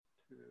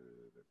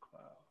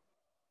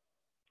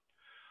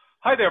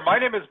Hi there. My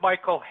name is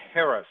Michael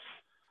Harris.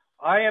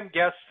 I am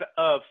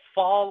I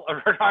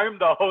am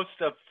the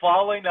host of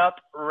Falling Up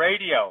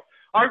Radio.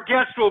 Our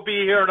guest will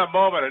be here in a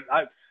moment.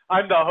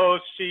 I'm the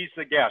host. She's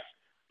the guest.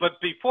 But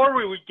before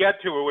we would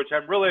get to her, which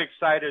I'm really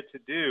excited to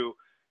do,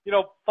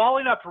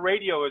 Falling Up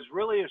Radio is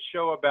really a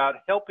show about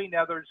helping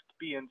others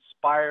be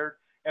inspired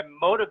and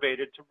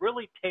motivated to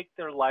really take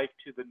their life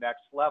to the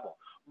next level.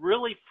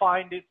 Really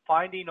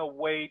finding a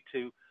way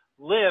to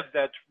live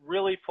that's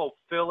really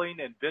fulfilling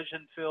and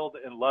vision-filled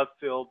and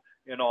love-filled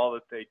in all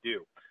that they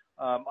do.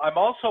 I'm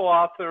also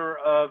author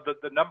of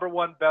the number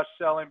one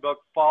best-selling book,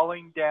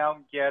 Falling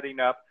Down, Getting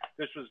Up.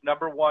 This was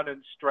number one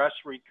in stress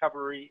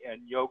recovery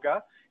and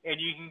yoga. And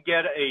you can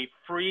get a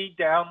free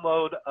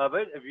download of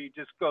it if you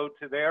just go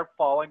to there,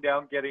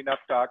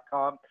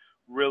 fallingdowngettingup.com.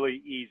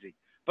 Really easy.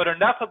 But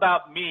enough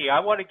about me.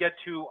 I want to get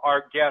to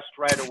our guest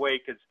right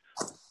away because,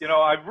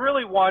 I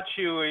really want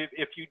you,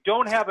 if you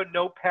don't have a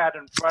notepad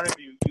in front of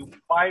you, you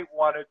might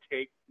want to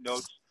take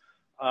notes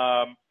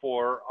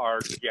for our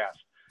guest.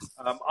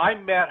 I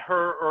met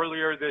her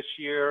earlier this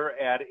year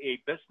at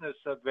a business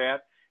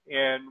event,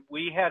 and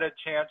we had a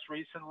chance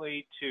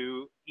recently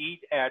to eat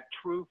at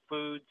True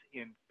Foods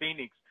in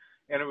Phoenix.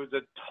 And it was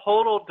a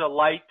total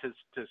delight to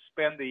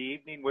spend the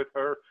evening with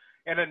her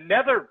and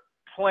another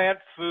plant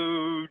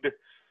food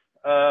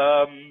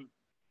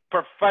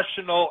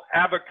professional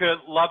advocate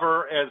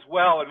lover as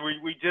well. And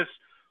we just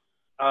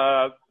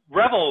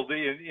reveled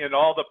in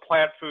all the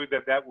plant food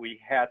that we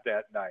had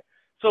that night.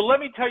 So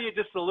let me tell you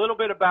just a little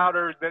bit about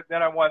her,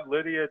 then I want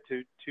Lydia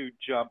to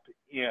jump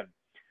in.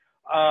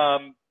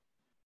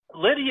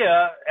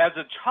 Lydia, as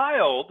a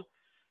child,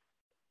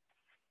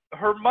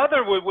 her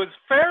mother was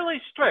fairly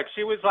strict.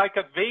 She was like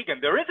a vegan.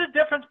 There is a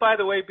difference, by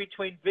the way,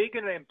 between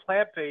vegan and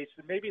plant-based,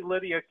 and maybe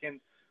Lydia can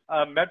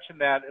mention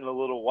that in a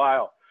little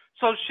while.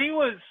 So she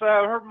was,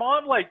 her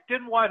mom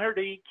didn't want her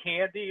to eat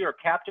candy or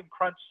Captain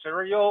Crunch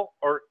cereal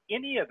or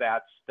any of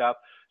that stuff.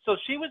 So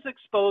she was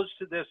exposed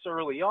to this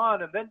early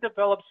on and then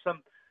developed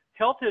some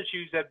health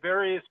issues at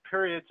various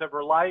periods of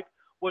her life,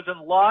 was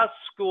in law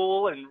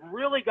school and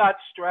really got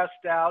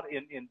stressed out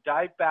and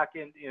dived back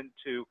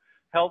into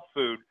health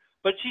food.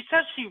 But she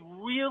says she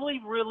really,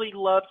 really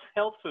loves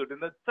health food.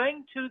 And the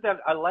thing, too, that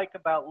I like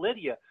about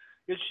Lydia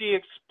is she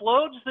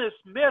explodes this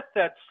myth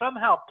that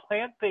somehow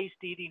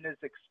plant-based eating is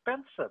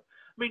expensive.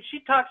 I mean, she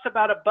talks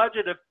about a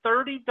budget of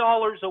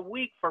 $30 a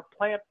week for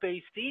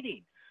plant-based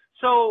eating.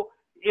 So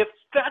if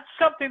that's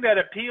something that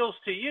appeals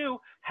to you,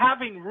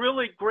 having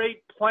really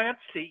great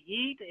plants to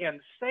eat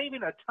and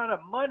saving a ton of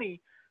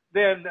money,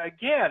 then,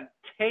 again,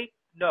 take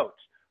notes.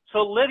 So,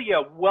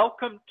 Lydia,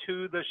 welcome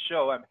to the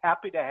show. I'm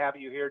happy to have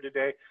you here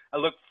today. I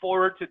look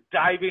forward to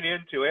diving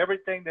into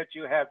everything that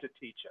you have to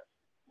teach us.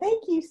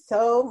 Thank you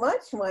so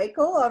much,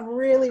 Michael. I'm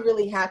really,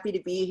 really happy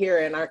to be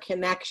here, and our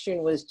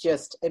connection was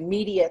just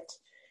immediate.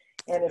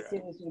 And as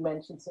soon as you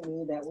mentioned to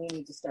me that we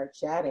need to start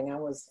chatting, I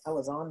was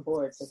on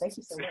board. So thank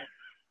you so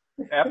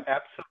much.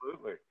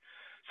 Absolutely.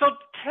 So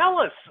tell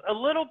us a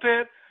little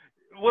bit,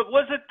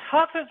 was it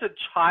tough as a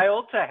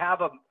child to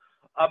have a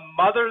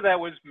mother that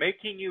was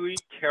making you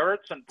eat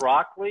carrots and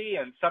broccoli,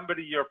 and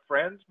somebody, your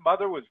friend's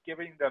mother, was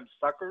giving them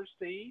suckers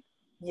to eat?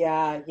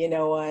 Yeah, you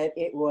know what?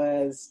 It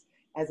was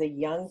as a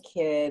young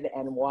kid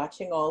and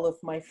watching all of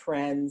my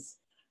friends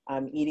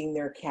eating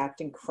their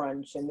Captain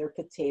Crunch and their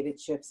potato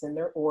chips and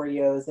their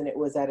Oreos. And it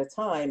was at a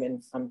time,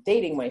 and I'm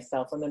dating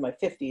myself, I'm in my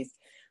 50s,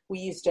 we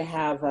used to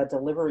have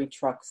delivery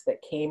trucks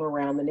that came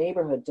around the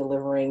neighborhood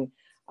delivering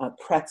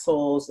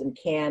pretzels and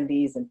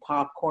candies and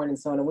popcorn and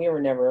so on, and we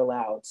were never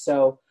allowed.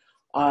 So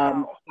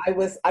I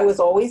was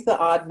always the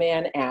odd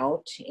man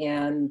out,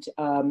 and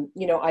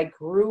I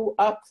grew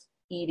up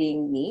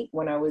eating meat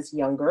when I was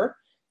younger,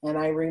 and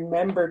I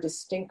remember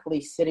distinctly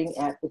sitting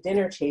at the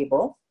dinner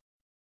table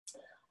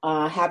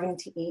having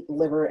to eat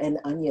liver and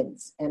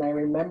onions, and I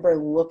remember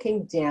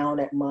looking down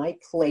at my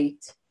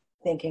plate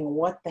thinking,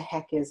 what the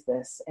heck is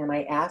this? And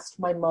I asked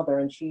my mother,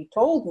 and she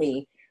told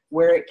me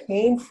where it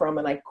came from,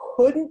 and I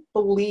couldn't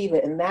believe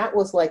it. And that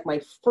was like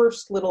my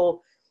first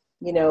little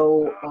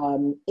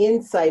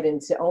insight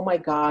into, oh my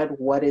God,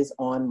 what is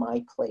on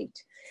my plate.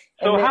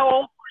 So how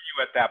old were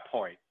you at that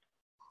point?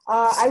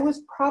 I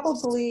was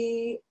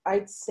probably,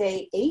 I'd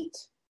say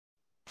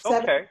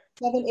 7,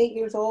 8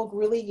 years old,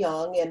 really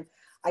young. And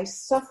I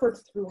suffered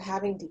through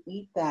having to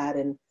eat that.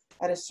 And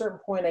at a certain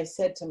point, I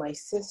said to my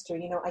sister,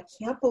 I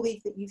can't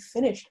believe that you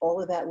finished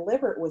all of that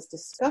liver. It was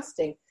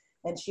disgusting.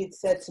 And she had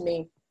said to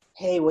me,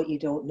 hey, what you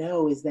don't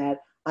know is that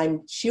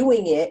I'm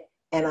chewing it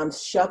and I'm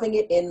shoving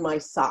it in my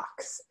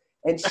socks.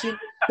 And she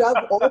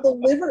shoved all the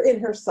liver in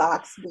her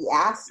socks, be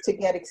asked to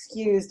get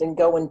excused and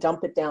go and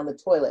dump it down the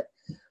toilet.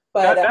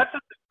 But that's a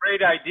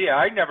great idea.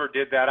 I never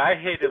did that. I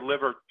hated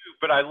liver too,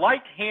 but I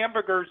liked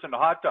hamburgers and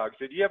hot dogs.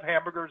 Did you have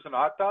hamburgers and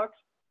hot dogs?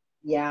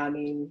 Yeah, I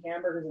mean,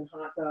 hamburgers and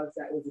hot dogs,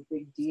 that was a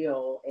big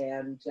deal.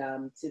 And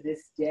to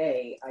this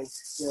day, I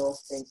still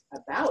think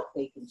about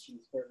bacon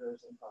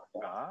cheeseburgers and hot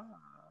dogs.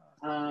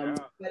 Yeah.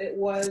 But it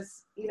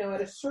was,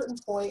 at a certain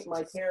point,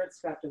 my parents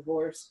got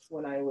divorced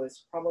when I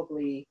was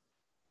probably,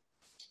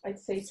 I'd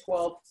say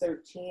 12,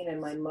 13, and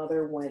my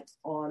mother went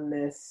on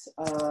this,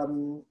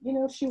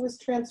 she was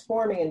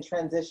transforming and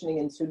transitioning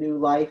into new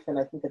life, and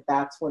I think that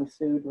that's when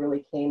food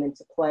really came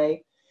into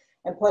play.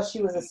 And plus,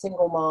 she was a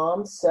single mom,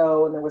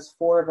 and there was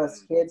four of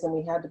us kids, and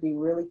we had to be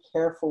really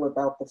careful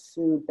about the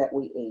food that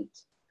we ate.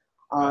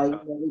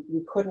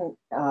 We couldn't,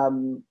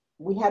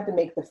 we had to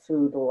make the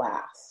food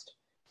last.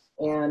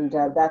 And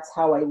that's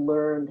how I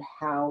learned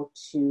how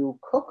to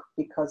cook,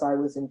 because I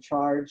was in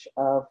charge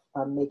of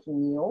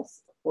making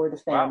meals for the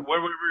family.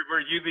 Wow. Were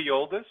you the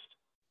oldest?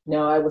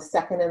 No, I was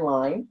second in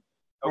line.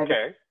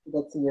 Okay.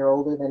 That's a year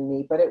older than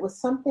me, but it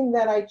was something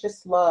that I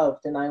just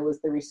loved, and I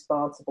was the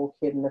responsible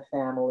kid in the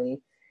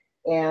family.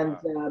 And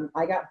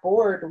I got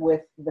bored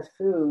with the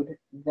food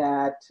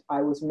that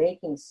I was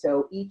making.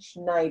 So each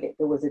night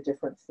there was a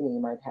different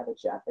theme. I'd have a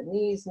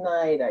Japanese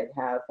night, I'd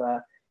have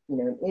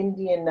an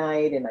Indian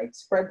night, and I'd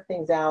spread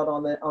things out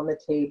on the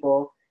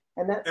table.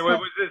 And was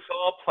this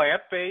all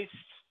plant-based,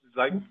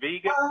 like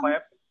vegan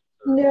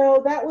plant-based?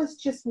 No, that was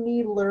just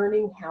me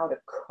learning how to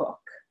cook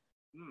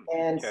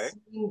and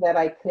seeing that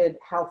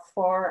how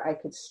far I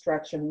could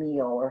stretch a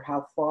meal, or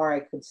how far I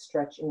could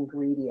stretch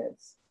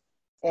ingredients.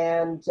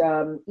 And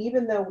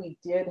even though we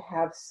did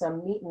have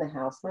some meat in the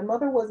house, my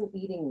mother wasn't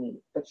eating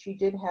meat, but she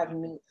did have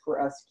meat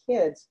for us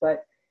kids.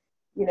 But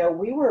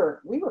we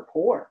were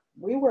poor.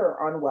 We were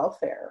on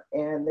welfare,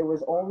 and there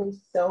was only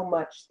so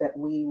much that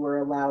we were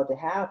allowed to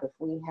have. If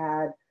we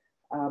had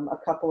a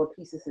couple of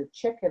pieces of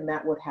chicken,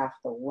 that would have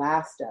to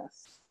last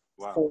us.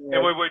 Wow.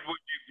 And would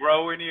you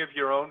grow any of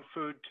your own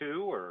food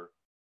too, or?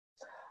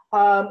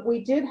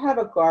 We did have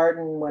a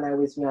garden when I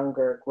was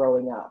younger,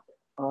 growing up.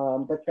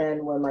 But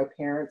then when my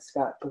parents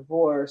got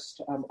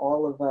divorced,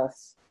 all of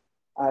us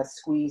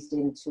squeezed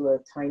into a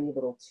tiny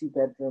little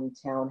 2-bedroom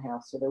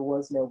townhouse, so there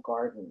was no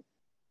garden.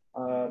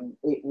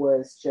 It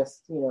was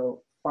just,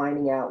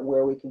 finding out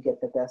where we could get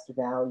the best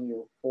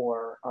value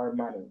for our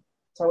money.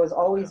 So I was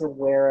always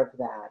aware of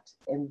that.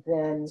 And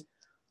then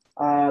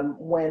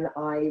when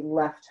I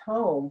left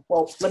home,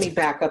 well, let me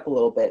back up a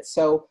little bit.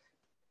 So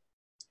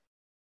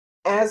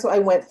as I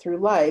went through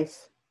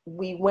life,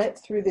 we went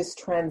through this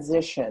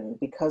transition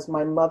because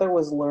my mother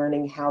was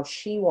learning how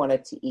she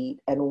wanted to eat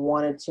and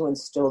wanted to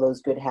instill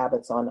those good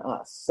habits on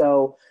us.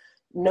 So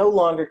no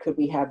longer could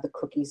we have the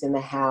cookies in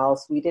the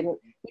house. We didn't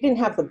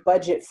have the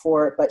budget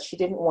for it, but she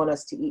didn't want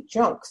us to eat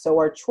junk. So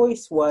our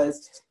choice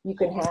was, you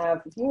can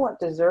have, if you want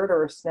dessert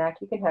or a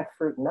snack, you can have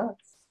fruit and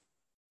nuts.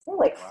 We're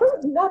like, fruit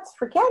and nuts,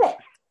 forget it.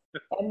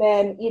 And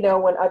then,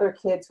 when other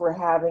kids were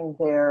having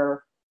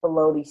their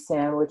bologna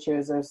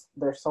sandwiches or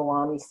their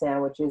salami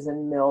sandwiches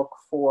and milk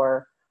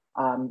for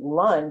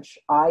lunch,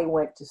 I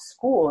went to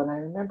school, and I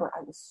remember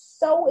I was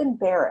so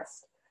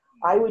embarrassed.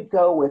 I would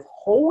go with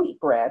whole wheat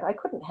bread. I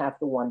couldn't have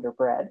the Wonder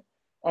Bread.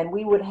 And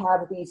we would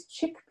have these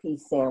chickpea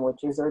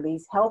sandwiches or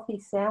these healthy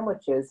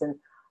sandwiches. And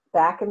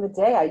back in the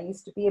day, I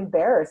used to be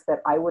embarrassed that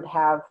I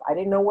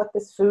didn't know what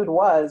this food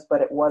was,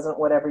 but it wasn't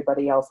what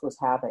everybody else was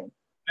having.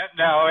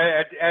 Now,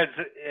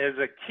 as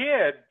a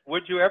kid,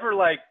 would you ever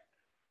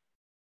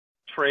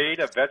trade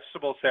a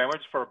vegetable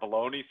sandwich for a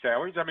bologna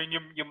sandwich? I mean,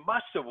 you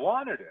must have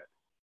wanted it.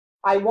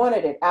 I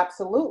wanted it,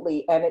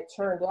 absolutely. And it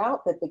turned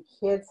out that the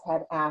kids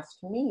had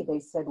asked me, they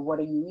said, "What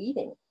are you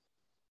eating?"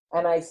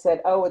 And I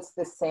said, "Oh, it's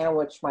this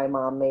sandwich my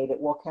mom made it.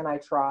 Well, can I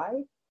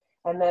try?"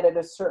 And then at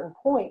a certain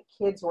point,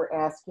 kids were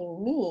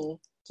asking me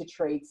to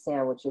trade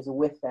sandwiches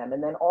with them.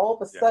 And then all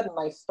of a sudden,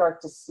 I start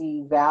to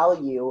see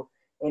value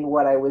in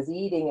what I was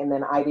eating. And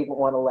then I didn't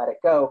want to let it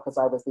go because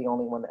I was the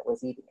only one that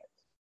was eating it.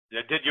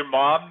 Yeah. Did your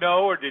mom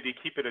know, or did you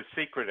keep it a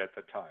secret at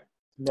the time?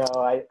 No,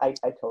 I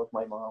told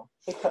my mom.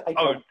 I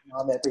told my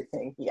mom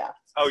everything, yeah.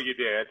 Oh, you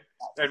did?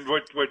 And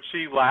would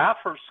she laugh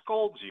or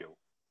scold you?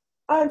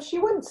 She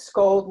wouldn't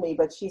scold me,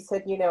 but she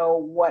said,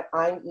 what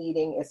I'm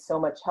eating is so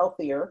much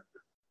healthier,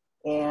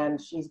 and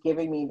she's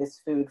giving me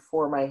this food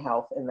for my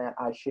health and that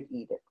I should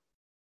eat it.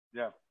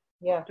 Yeah.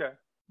 Yeah. Okay.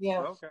 Yeah.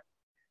 Okay.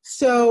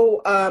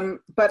 So,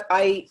 but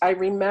I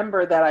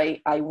remember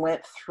that I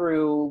went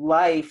through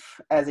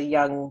life as a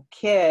young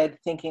kid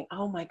thinking,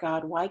 oh my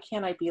God, why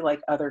can't I be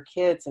like other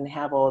kids and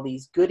have all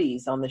these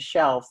goodies on the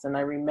shelves? And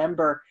I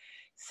remember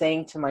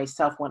saying to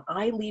myself, when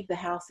I leave the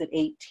house at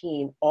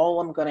 18, all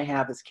I'm going to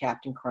have is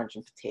Captain Crunch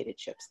and potato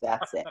chips.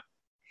 That's it.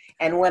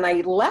 And when I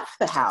left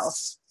the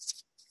house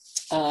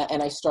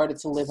and I started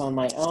to live on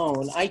my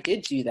own, I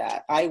did do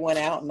that. I went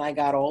out and I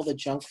got all the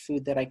junk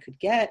food that I could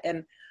get.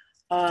 And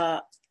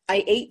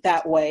I ate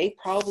that way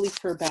probably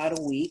for about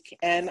a week,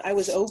 and I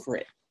was over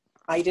it.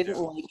 I didn't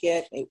like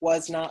it. It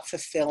was not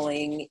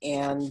fulfilling,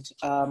 and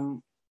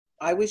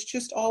I was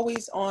just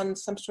always on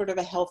some sort of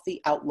a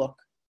healthy outlook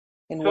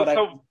in what I.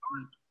 So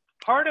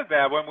part of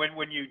that,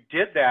 when you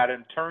did that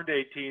and turned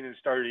 18 and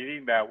started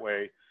eating that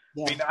way,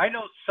 I mean, I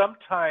know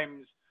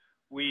sometimes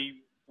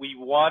we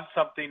want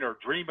something or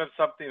dream of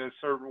something a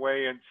certain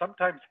way, and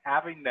sometimes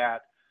having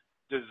that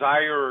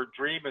desire or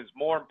dream is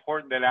more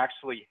important than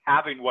actually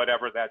having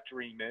whatever that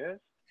dream is.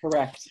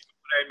 Correct. You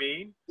know I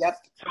mean? Yep.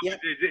 So Yep.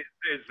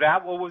 is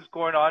that what was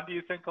going on, do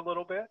you think, a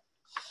little bit?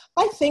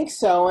 I think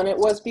so, and it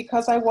was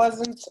because it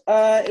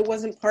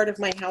wasn't part of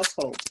my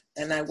household,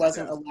 and I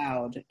wasn't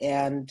allowed,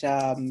 and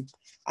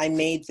I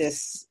made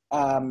this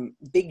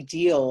big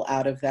deal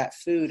out of that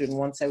food, and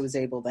once I was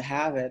able to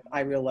have it,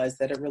 I realized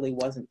that it really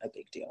wasn't a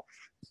big deal.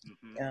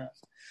 Mm-hmm. Yeah.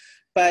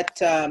 But,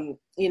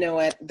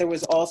 there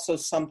was also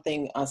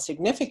something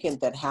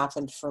significant that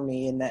happened for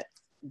me, and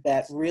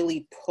that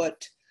really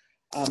put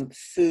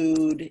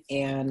food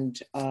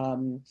and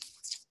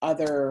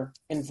other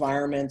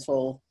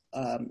environmental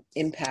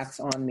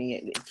impacts on me.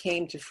 It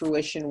came to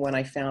fruition when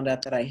I found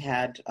out that I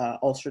had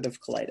ulcerative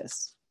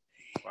colitis.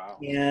 Wow.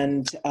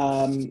 And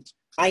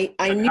I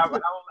knew.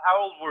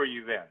 How old were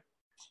you then?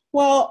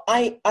 Well,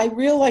 I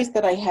realized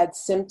that I had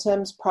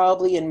symptoms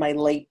probably in my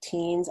late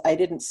teens. I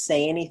didn't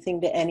say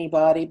anything to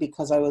anybody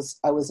because I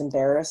was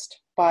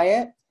embarrassed by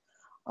it.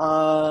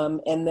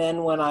 And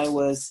then when I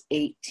was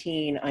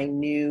 18, I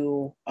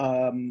knew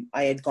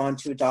I had gone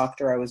to a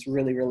doctor. I was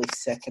really, really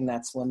sick, and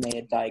that's when they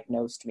had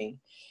diagnosed me.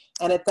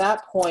 And at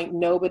that point,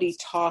 nobody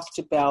talked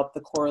about the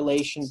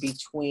correlation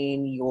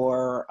between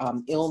your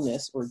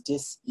illness or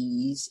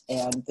dis-ease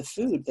and the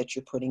food that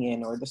you're putting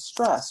in, or the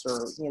stress, or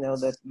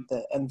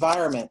the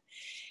environment.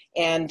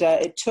 And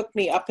it took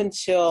me up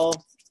until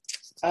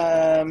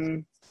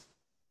I'd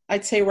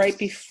say right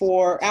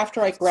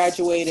after I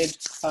graduated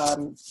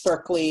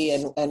Berkeley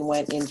and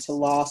went into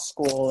law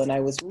school, and I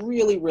was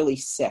really, really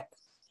sick.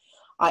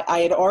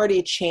 I had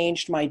already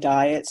changed my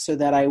diet so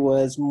that I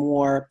was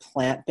more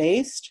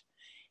plant-based.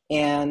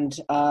 And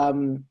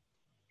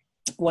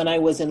when I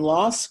was in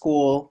law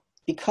school,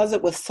 because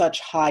it was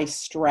such high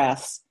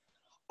stress,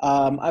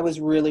 I was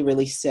really,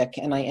 really sick,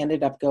 and I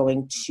ended up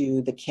going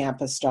to the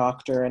campus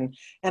doctor. And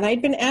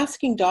I'd been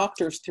asking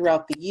doctors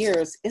throughout the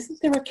years, isn't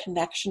there a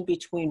connection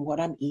between what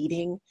I'm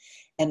eating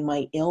and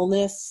my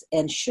illness?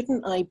 And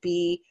shouldn't I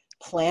be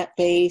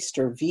plant-based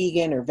or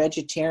vegan or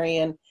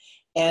vegetarian?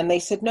 And they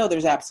said, no,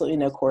 there's absolutely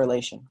no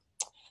correlation.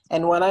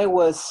 And when I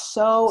was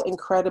so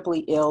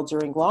incredibly ill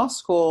during law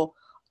school,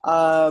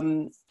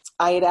 I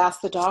had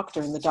asked the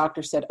doctor, and the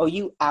doctor said, oh,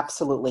 you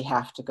absolutely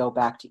have to go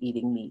back to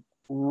eating meat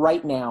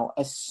right now.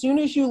 As soon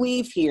as you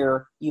leave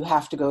here, you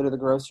have to go to the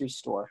grocery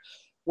store.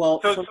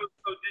 Well, so did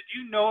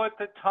you know at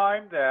the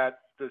time that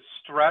the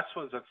stress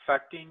was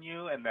affecting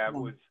you, and that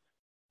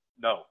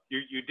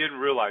you didn't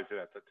realize it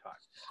at the time?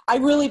 I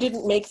really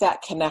didn't make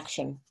that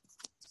connection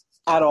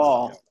at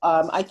all.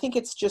 I think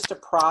it's just a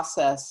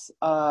process.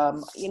 I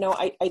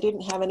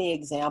didn't have any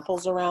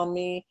examples around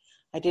me.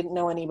 I didn't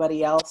know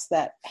anybody else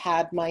that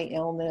had my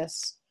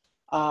illness.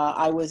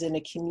 I was in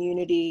a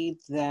community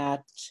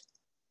that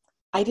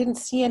I didn't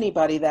see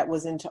anybody that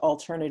was into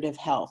alternative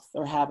health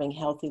or having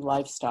healthy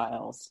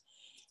lifestyles.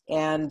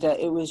 And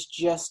it was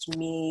just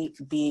me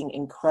being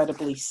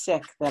incredibly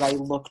sick that I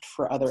looked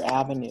for other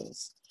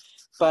avenues.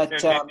 But were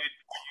you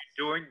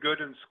doing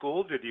good in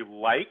school? Did you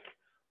like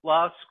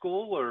law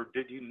school, or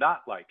did you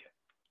not like it?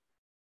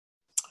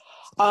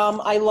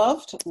 I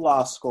loved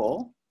law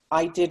school.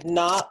 I did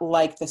not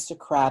like the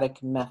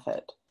Socratic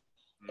method.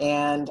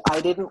 And I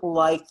didn't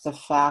like the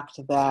fact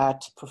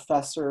that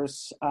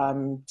professors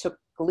took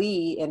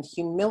glee in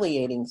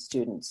humiliating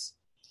students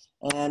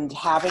and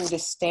having to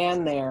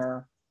stand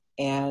there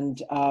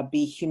and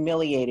be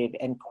humiliated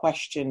and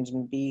questioned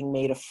and being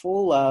made a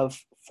fool of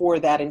for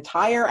that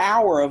entire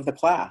hour of the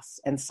class.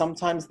 And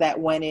sometimes that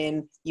went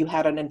in, you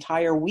had an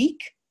entire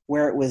week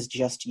where it was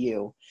just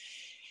you.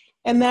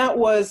 And that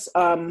was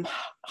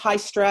high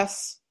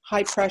stress,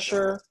 high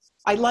pressure.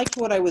 I liked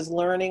what I was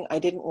learning. I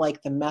didn't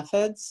like the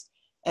methods.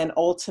 And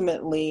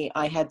ultimately,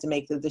 I had to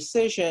make the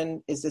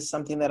decision, is this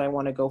something that I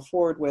want to go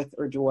forward with,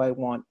 or do I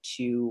want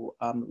to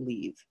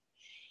leave?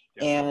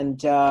 Yeah.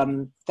 And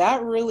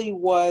that really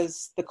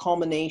was the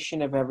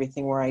culmination of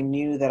everything, where I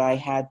knew that I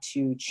had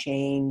to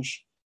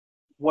change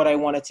what I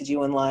wanted to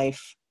do in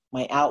life,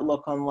 my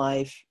outlook on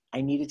life.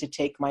 I needed to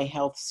take my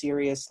health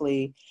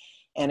seriously.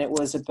 And it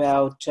was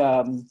about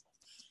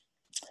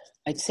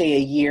I'd say a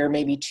year,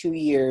 maybe 2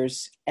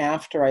 years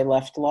after I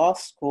left law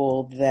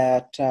school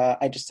that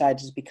I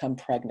decided to become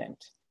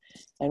pregnant.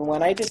 And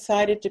when I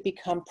decided to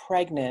become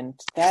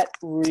pregnant, that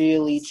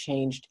really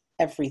changed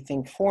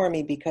everything for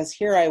me, because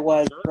here I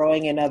was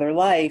growing another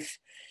life,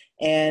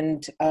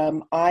 and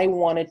I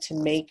wanted to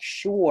make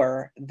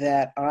sure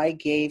that I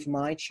gave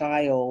my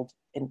child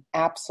an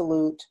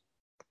absolute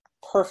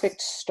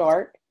perfect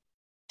start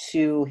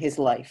to his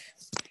life.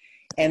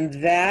 And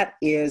that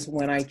is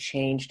when I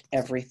changed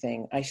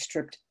everything. I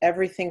stripped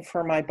everything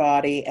from my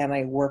body and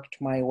I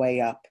worked my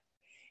way up.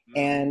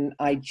 And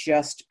I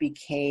just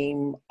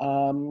became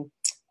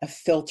a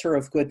filter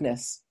of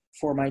goodness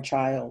for my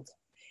child.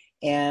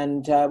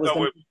 And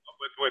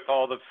with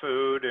all the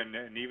food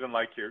and even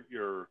like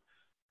your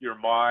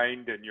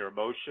mind and your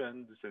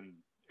emotions and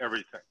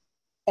everything.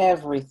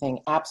 Everything,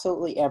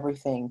 absolutely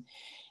everything.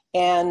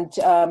 And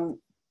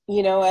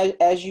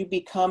as you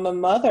become a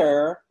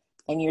mother,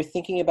 and you're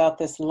thinking about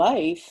this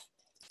life,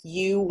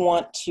 you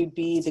want to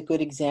be the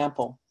good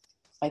example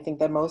I think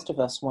that most of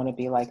us want to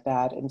be like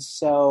that. And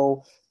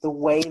so the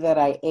way that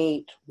I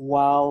ate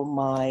while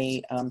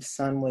my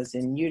son was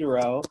in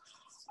utero,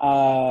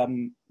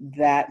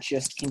 that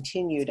just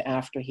continued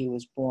after he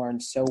was born.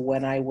 So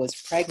when I was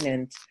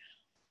pregnant,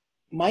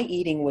 my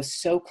eating was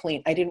so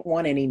clean. I didn't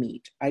want any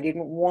meat. I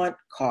didn't want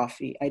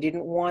coffee. I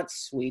didn't want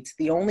sweets.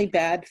 The only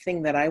bad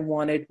thing that I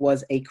wanted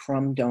was a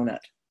crumb donut.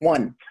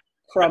 One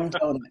crumb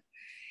donut.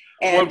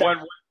 And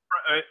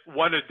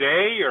one a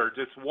day or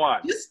just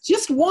one?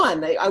 Just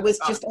one. I was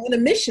just on a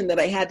mission that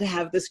I had to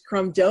have this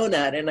crumb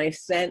donut, and I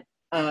sent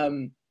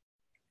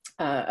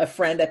a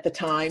friend at the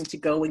time to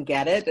go and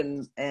get it.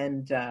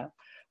 And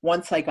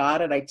once I got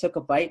it, I took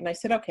a bite and I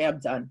said, okay, I'm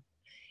done.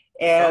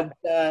 And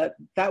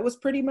that was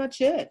pretty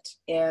much it.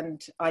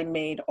 And I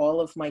made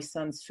all of my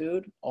son's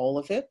food, all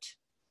of it.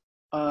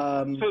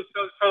 So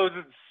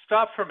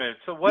stop for a minute.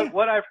 So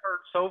what I've heard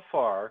so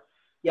far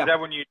is that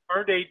when you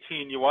turned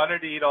 18, you wanted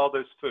to eat all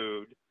this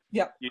food.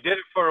 Yep. You did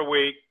it for a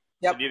week,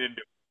 and you didn't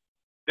do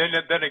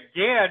it. Then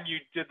again, you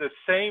did the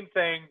same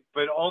thing,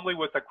 but only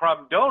with a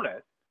crumb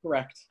donut.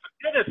 Correct.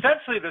 You did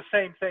essentially the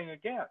same thing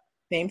again.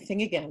 Same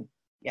thing again.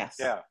 Yes.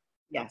 Yeah.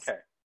 Yes. Okay.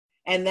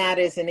 And that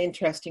is an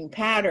interesting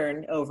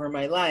pattern over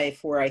my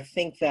life where I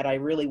think that I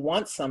really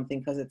want something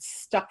because it's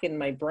stuck in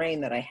my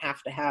brain that I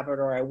have to have it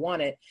or I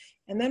want it.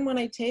 And then when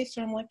I taste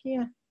it, I'm like,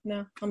 yeah,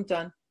 no, I'm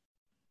done.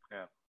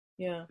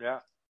 Yeah.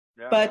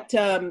 But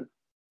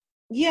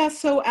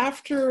so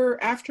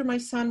after my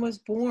son was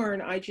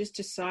born, I just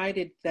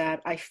decided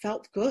that I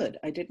felt good.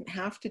 I didn't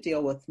have to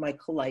deal with my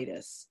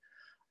colitis.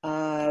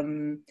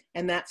 And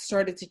that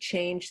started to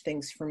change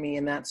things for me.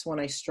 And that's when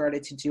I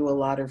started to do a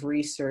lot of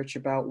research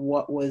about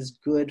what was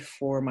good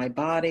for my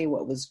body,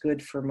 what was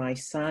good for my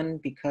son,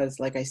 because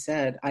like I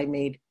said, I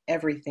made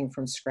everything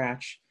from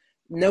scratch.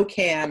 No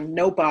can,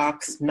 no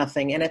box,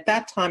 nothing. And at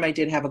that time I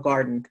did have a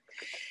garden.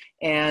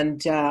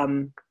 And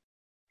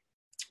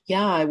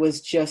I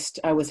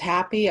was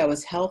happy. I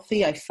was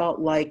healthy. I felt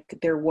like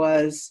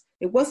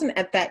it wasn't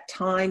at that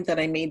time that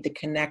I made the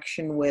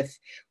connection with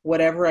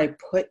whatever I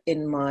put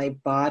in my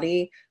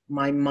body,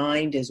 my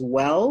mind as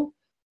well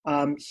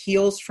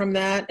heals from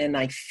that, and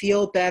I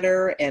feel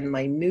better and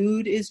my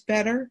mood is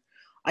better.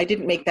 I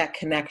didn't make that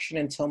connection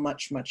until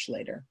much, much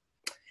later.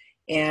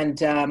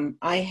 And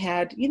I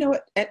had,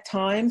 at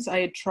times I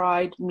had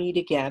tried meat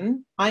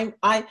again. And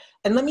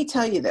let me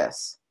tell you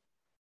this.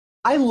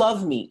 I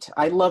love meat.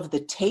 I love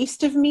the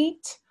taste of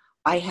meat.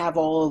 I have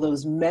all of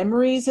those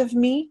memories of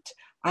meat.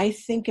 I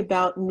think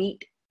about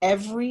meat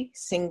every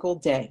single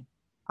day.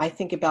 I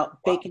think about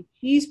bacon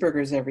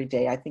cheeseburgers every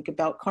day. I think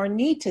about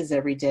carnitas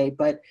every day.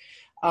 But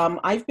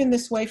I've been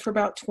this way for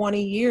about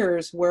 20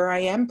 years where I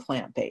am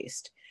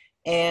plant-based.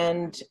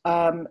 And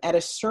at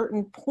a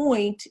certain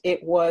point,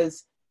 it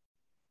was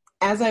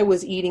as I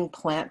was eating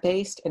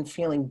plant-based and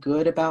feeling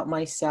good about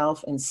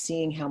myself and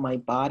seeing how my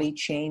body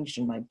changed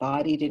and my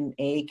body didn't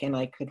ache and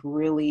I could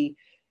really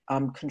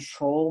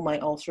control my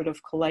ulcerative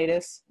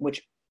colitis,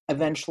 which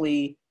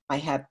eventually I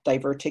had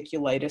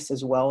diverticulitis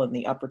as well in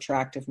the upper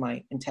tract of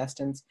my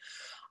intestines.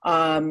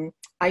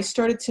 I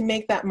started to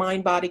make that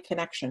mind-body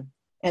connection.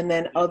 And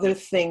then other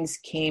things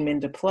came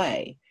into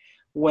play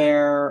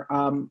where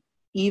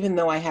even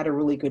though I had a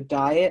really good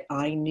diet,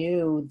 I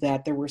knew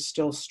that there were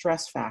still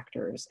stress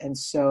factors. And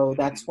so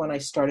that's when I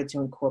started to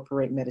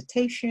incorporate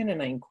meditation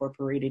and I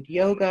incorporated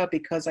yoga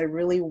because I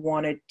really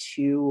wanted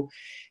to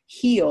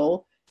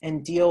heal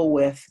and deal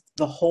with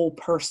the whole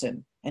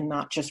person and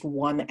not just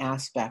one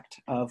aspect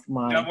of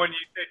my... Now, when you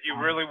said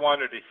you really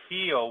wanted to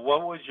heal,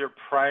 what was your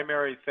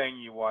primary thing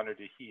you wanted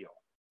to heal?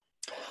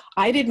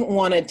 I didn't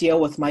want to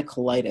deal with my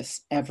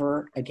colitis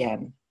ever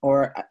again.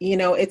 Or,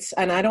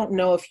 and I don't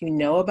know if you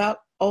know about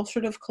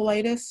ulcerative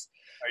colitis.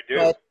 I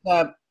do.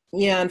 But,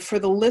 and for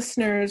the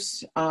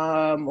listeners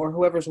or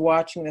whoever's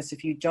watching this,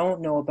 if you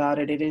don't know about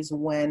it, it is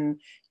when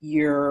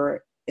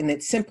you're, in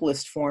its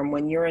simplest form,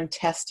 when your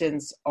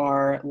intestines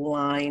are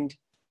lined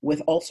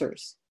with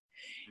ulcers.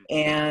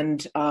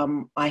 And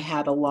I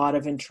had a lot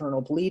of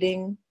internal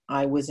bleeding.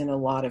 I was in a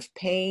lot of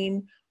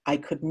pain. I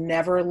could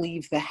never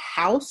leave the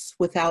house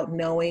without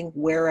knowing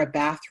where a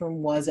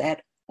bathroom was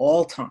at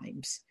all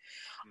times.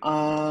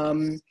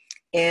 And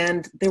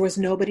there was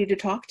nobody to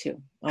talk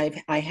to.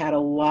 I had a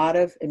lot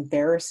of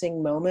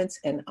embarrassing moments,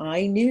 and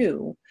I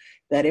knew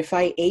that if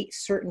I ate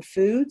certain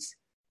foods,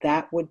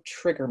 that would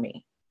trigger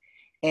me.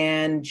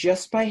 And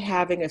just by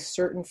having a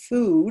certain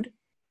food,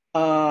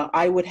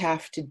 I would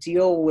have to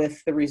deal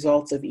with the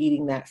results of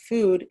eating that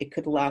food. It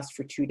could last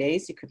for 2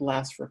 days. It could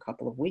last for a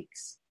couple of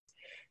weeks.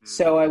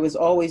 So I was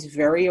always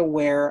very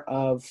aware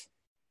of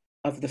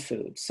the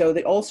food. So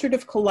the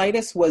ulcerative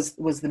colitis was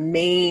the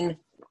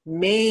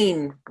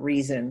main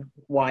reason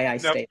why I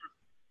stayed.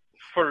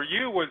 For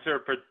you, was there a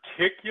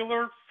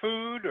particular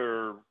food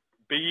or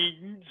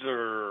beans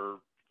or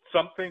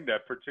something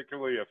that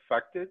particularly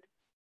affected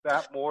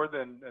that more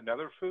than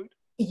another food?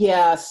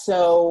 Yeah,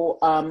 so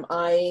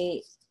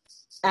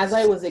as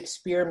I was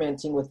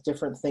experimenting with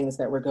different things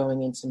that were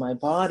going into my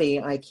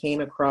body, I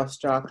came across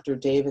Dr.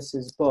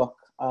 Davis's book,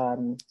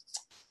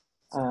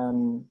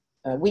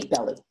 Wheat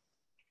Belly.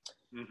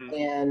 Mm-hmm.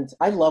 And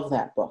I love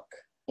that book.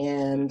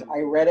 And I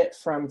read it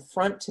from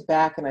front to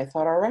back, and I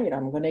thought, all right,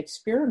 I'm going to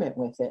experiment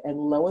with it. And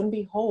lo and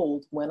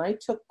behold, when I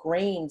took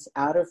grains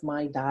out of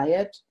my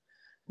diet,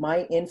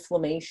 my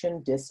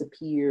inflammation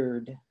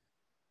disappeared.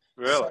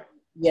 Really? So,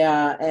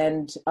 yeah,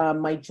 and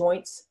my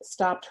joints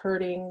stopped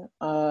hurting.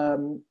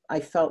 I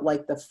felt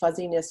like the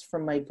fuzziness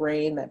from my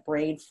brain, that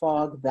brain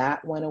fog,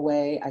 that went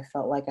away. I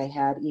felt like I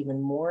had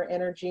even more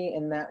energy,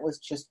 and that was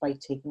just by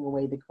taking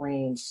away the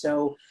grains.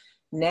 So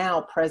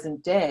now,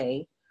 present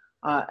day,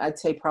 I'd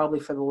say probably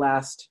for the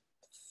last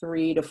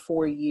 3 to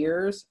 4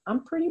 years,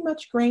 I'm pretty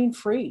much grain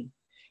free.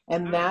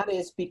 And that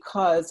is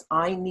because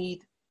I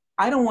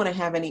don't want to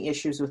have any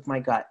issues with my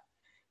gut.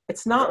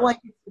 It's not like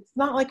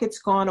it's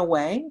gone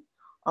away.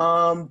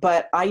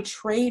 But I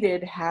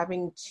traded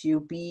having to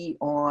be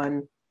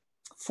on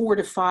 4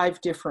 to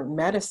 5 different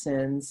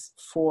medicines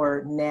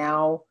for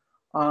now.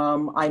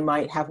 I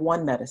might have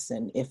one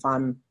medicine. If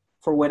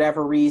for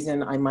whatever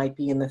reason, I might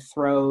be in the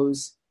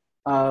throes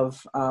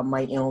of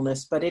my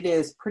illness, but it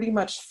is pretty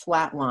much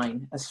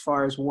flatline as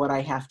far as what I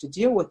have to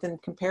deal with in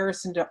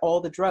comparison to all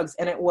the drugs.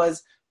 And it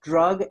was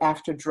drug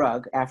after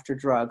drug after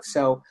drug.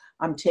 So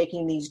I'm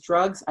taking these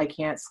drugs. I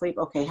can't sleep.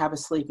 Okay, have a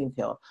sleeping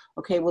pill.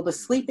 Okay, well, the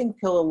sleeping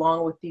pill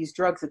along with these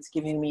drugs, it's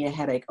giving me a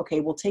headache.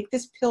 Okay, we'll take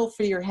this pill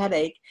for your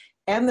headache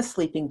and the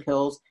sleeping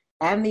pills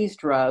and these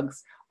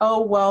drugs.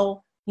 Oh,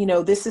 well,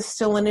 this is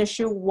still an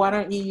issue. Why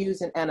don't you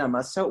use an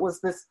enema? So it was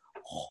this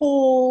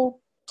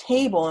whole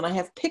table, and I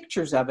have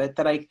pictures of it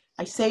that I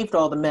saved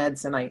all the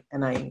meds and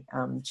I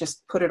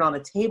just put it on a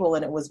table,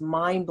 and it was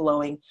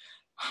mind-blowing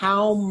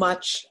how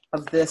much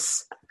of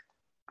this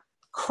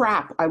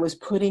crap I was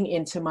putting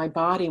into my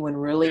body when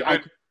really I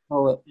could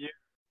control it. Yeah.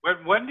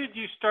 When did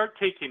you start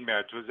taking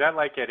meds? Was that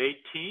like at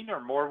 18 or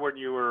more when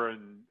you were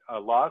in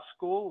law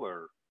school?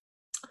 Or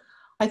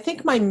I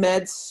think my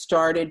meds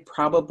started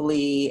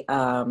probably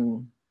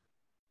when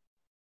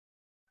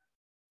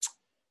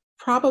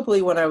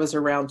I was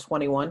around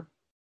 21.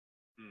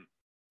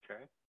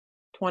 Okay.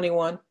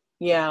 21.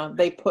 Yeah,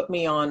 they put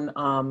me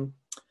on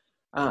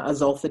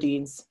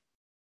azolfidines,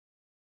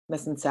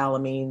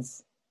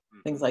 mesensalamines,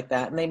 things like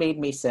that. And they made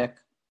me sick.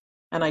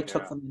 And I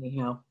took them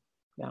anyhow.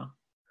 Yeah.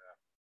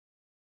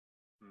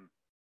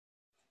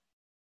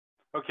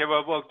 Okay,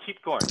 well,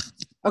 keep going.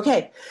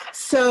 Okay.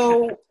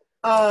 So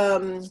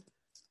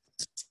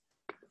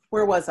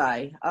where was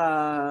I?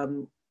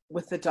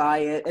 With the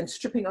diet and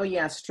stripping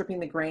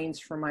the grains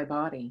from my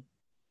body.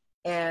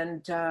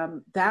 And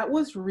that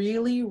was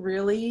really,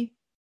 really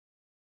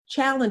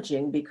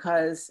challenging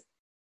because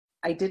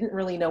I didn't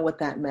really know what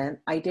that meant.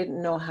 I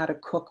didn't know how to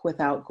cook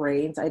without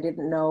grains. I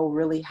didn't know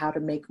really how to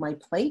make my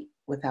plate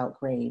without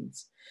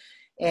grains.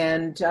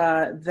 And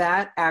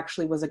that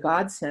actually was a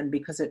godsend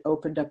because it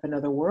opened up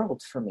another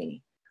world for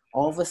me.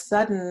 All of a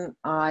sudden,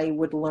 I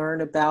would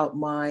learn about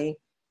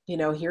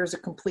here's a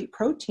complete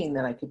protein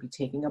that I could be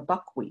taking, a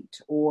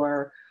buckwheat,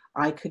 or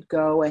I could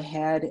go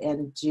ahead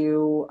and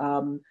do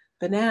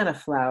banana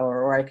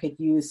flour, or I could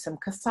use some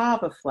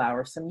cassava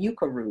flour, some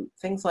yucca root,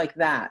 things like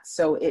that.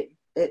 So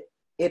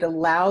it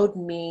allowed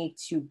me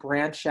to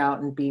branch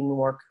out and be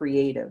more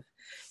creative.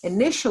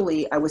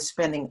 Initially, I was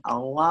spending a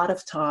lot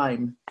of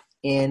time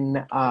in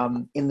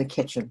the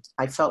kitchen.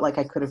 I felt like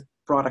I could have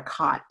brought a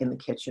cot in the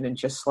kitchen and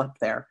just slept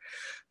there.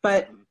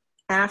 But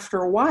after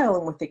a while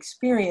and with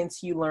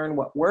experience, you learn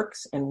what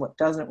works and what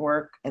doesn't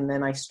work. And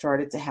then I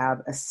started to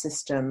have a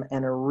system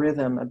and a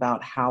rhythm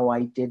about how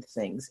I did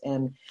things.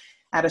 And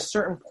at a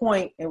certain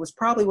point, it was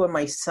probably when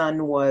my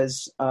son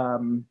was,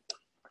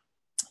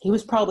 he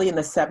was probably in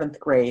the 7th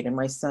grade, and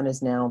my son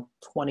is now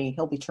 20.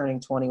 He'll be turning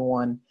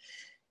 21.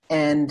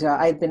 And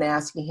I've been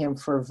asking him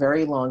for a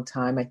very long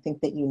time, I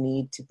think that you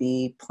need to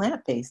be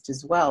plant-based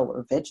as well,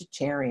 or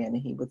vegetarian.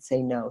 And he would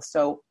say no.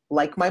 So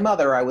like my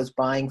mother, I was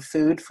buying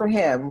food for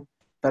him,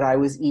 but I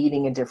was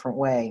eating a different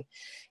way.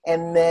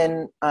 And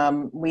then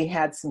we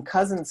had some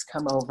cousins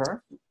come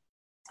over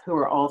who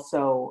are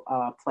also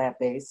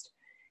plant-based.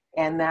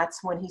 And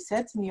that's when he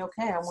said to me,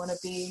 okay, I want to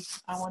be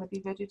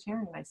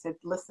vegetarian. I said,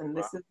 listen,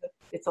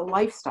 it's a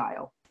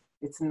lifestyle.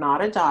 It's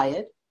not a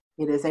diet.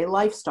 It is a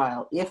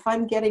lifestyle. If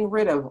I'm getting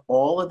rid of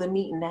all of the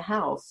meat in the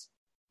house,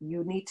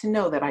 you need to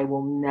know that I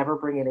will never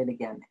bring it in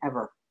again,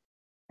 ever.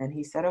 And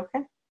he said,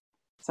 okay.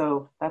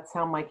 So that's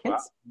how my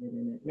kids did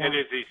it. Yeah. And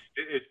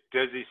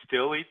does he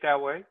still eat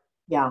that way?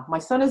 Yeah, my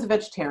son is a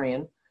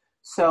vegetarian.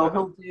 So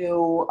he'll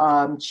do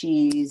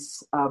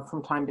cheese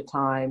from time to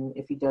time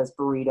if he does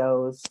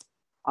burritos.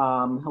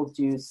 He'll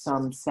do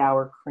some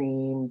sour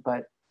cream,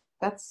 but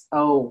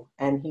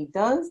and he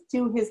does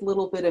do his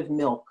little bit of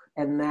milk,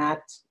 and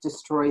that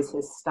destroys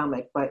his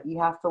stomach, but you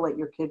have to let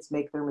your kids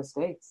make their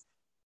mistakes.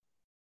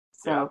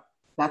 So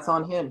that's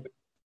on him.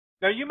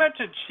 Now, you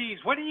mentioned cheese.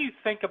 What do you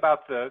think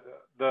about the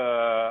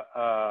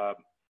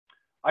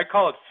I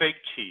call it fake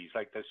cheese,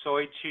 like the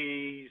soy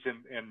cheese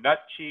and nut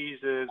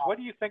cheeses? What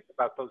do you think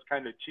about those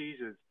kind of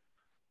cheeses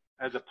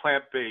as a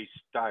plant-based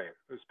diet,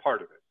 as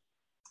part of it?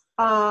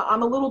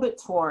 I'm a little bit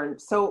torn.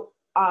 So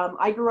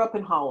I grew up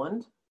in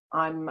Holland,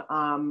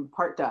 I'm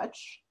part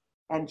Dutch,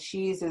 and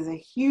cheese is a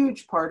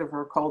huge part of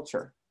our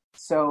culture.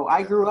 So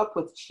I grew up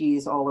with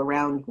cheese all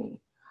around me.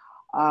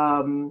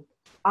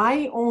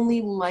 I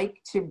only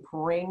like to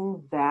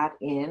bring that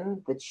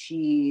in, the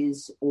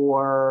cheese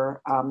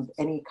or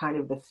any kind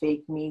of the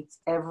fake meats,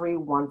 every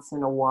once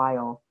in a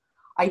while.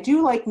 I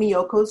do like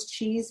Miyoko's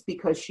cheese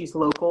because she's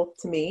local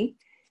to me.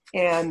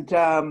 And,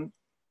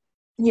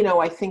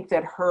 I think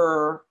that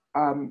her,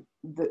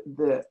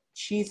 the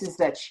cheeses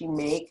that she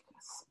makes,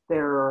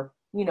 they're,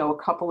 a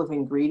couple of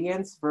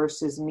ingredients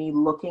versus me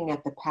looking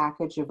at the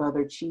package of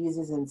other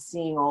cheeses and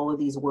seeing all of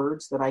these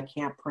words that I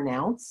can't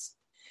pronounce.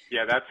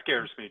 Yeah, that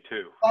scares me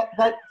too.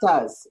 That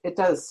does. It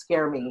does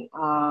scare me.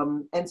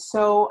 And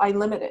so I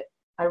limit it.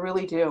 I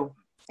really do.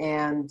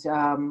 And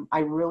I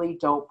really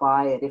don't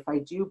buy it. If I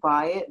do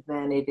buy it,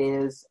 then it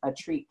is a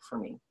treat for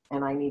me.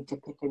 And I need to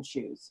pick and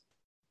choose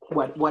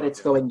what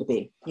it's going to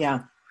be.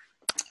 Yeah.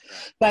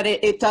 But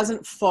it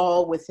doesn't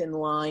fall within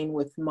line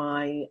with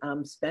my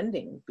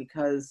spending,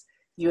 because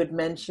you had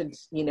mentioned,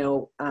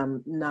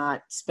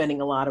 not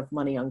spending a lot of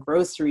money on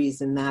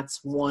groceries. And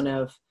that's one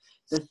of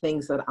the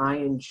things that I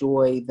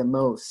enjoy the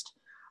most.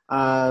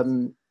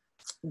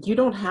 You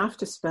don't have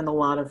to spend a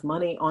lot of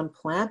money on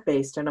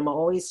plant-based. And I'm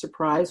always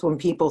surprised when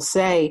people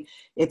say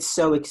it's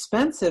so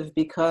expensive,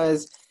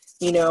 because,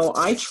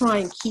 I try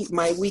and keep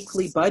my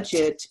weekly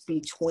budget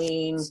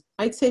between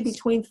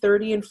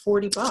 30 and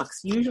 $40.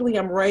 Usually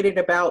I'm right at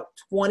about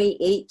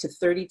 $28 to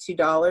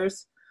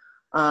 $32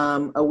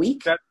 a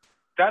week.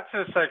 That's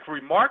just like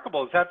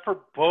remarkable. Is that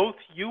for both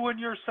you and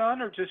your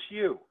son, or just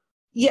you?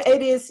 Yeah,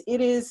 it is. It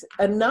is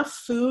enough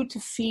food to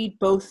feed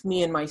both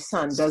me and my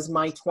son. Does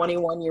my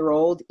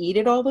 21-year-old eat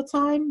it all the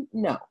time?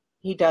 No,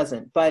 he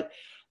doesn't. But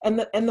and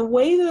the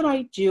way that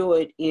I do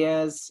it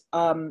is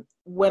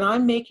when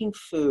I'm making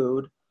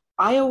food,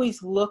 I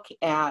always look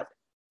at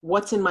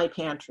what's in my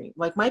pantry.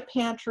 Like, my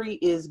pantry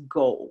is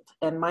gold,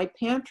 and my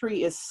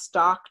pantry is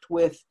stocked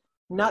with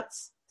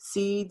nuts,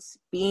 seeds,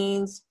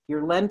 beans,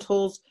 your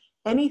lentils,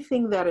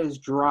 anything that is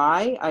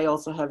dry. I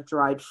also have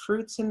dried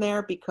fruits in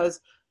there, because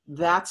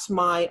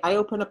I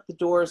open up the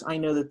doors, I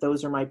know that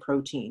those are my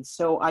proteins.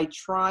 So I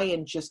try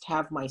and just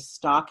have my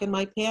stock in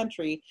my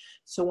pantry.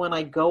 So when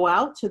I go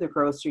out to the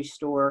grocery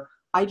store,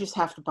 I just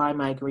have to buy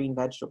my green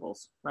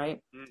vegetables,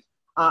 right?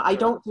 I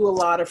don't do a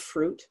lot of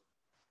fruit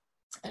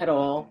at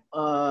all,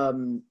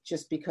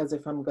 just because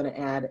if I'm going to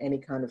add any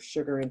kind of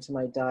sugar into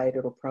my diet,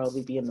 it'll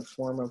probably be in the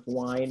form of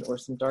wine or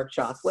some dark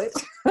chocolate.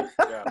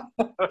 Yeah.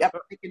 Yeah,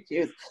 I can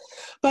choose.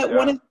 But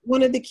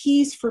one of the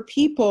keys for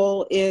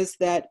people is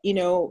that,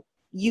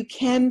 you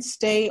can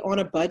stay on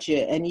a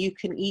budget and you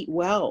can eat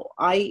well.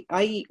 I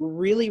eat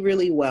really,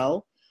 really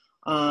well.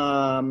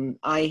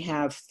 I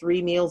have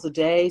 3 meals a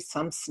day,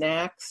 some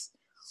snacks.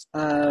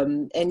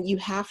 And you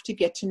have to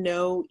get to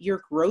know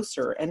your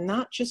grocer, and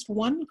not just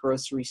one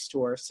grocery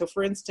store. So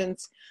for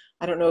instance,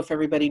 I don't know if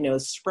everybody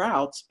knows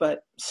Sprouts,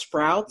 but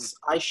Sprouts,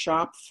 I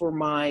shop for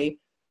my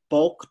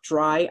bulk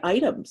dry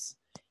items.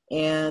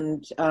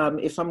 And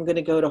if I'm going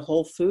to go to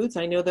Whole Foods,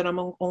 I know that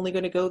I'm only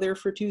going to go there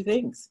for 2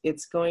 things.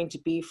 It's going to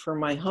be for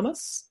my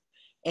hummus,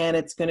 and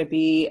it's going to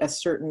be a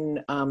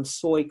certain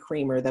soy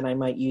creamer that I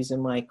might use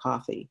in my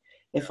coffee.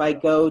 If I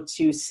go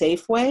to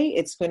Safeway,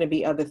 it's going to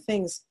be other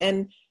things.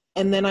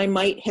 And then I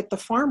might hit the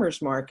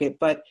farmer's market,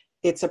 but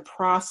it's a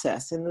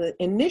process. And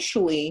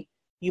initially,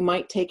 you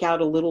might take out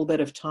a little bit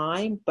of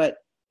time, but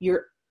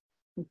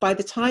by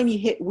the time you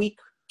hit week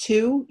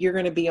 2, you're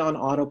going to be on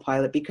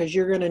autopilot, because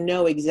you're going to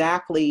know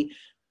exactly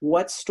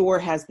what store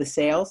has the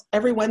sales.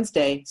 Every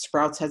Wednesday,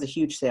 Sprouts has a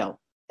huge sale.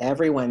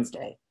 Every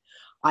Wednesday.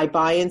 I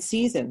buy in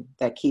season.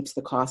 That keeps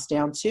the cost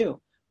down too.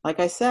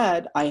 Like I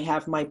said, I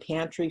have my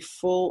pantry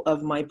full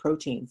of my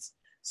proteins.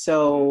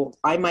 So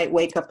I might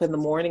wake up in the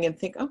morning and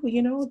think,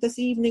 this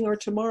evening or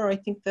tomorrow, I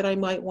think that I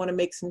might want to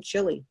make some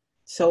chili.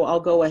 So I'll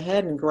go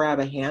ahead and grab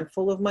a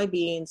handful of my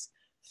beans,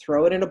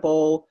 throw it in a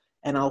bowl,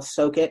 and I'll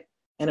soak it,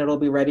 and it'll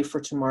be ready for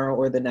tomorrow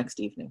or the next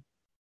evening.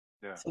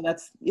 Yeah. So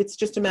it's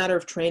just a matter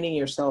of training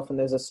yourself, and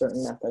there's a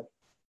certain method.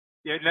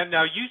 Yeah.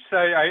 Now you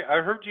say,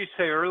 I heard you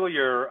say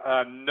earlier,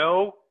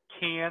 no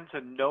cans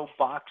and no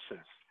boxes.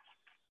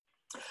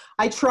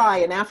 I try,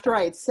 and after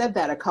I had said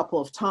that a couple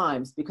of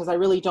times, because I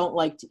really don't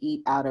like to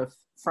eat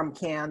from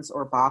cans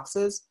or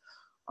boxes,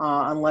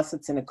 unless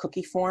it's in a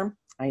cookie form.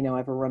 I know I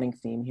have a running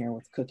theme here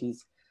with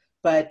cookies,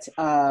 but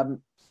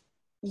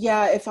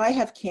if I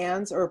have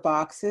cans or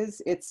boxes,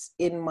 it's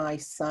in my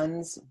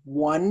son's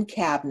one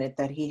cabinet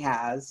that he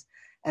has,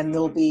 and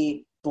there'll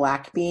be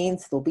black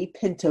beans, there'll be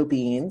pinto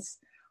beans.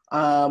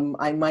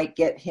 I might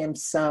get him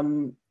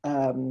some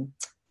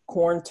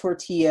corn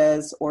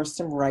tortillas or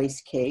some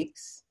rice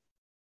cakes.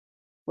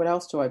 What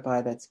else do I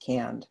buy that's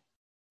canned?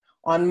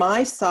 On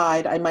my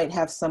side, I might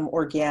have some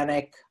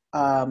organic,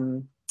 a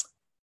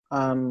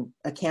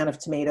can of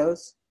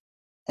tomatoes.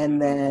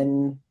 And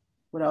then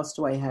what else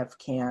do I have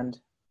canned?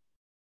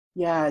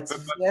 Yeah, it's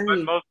but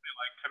mostly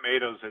like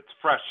tomatoes, it's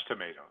fresh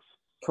tomatoes.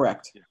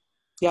 Correct. Yeah.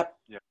 Yep.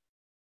 Yeah.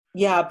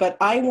 Yeah, but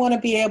I want to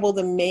be able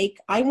to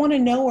I want to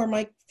know where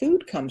my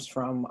food comes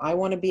from. I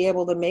want to be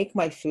able to make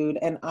my food,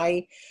 and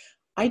I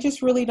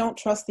just really don't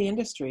trust the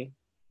industry.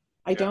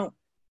 I don't.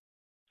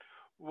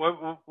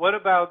 What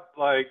about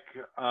like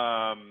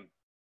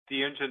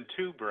the Engine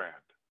 2 brand?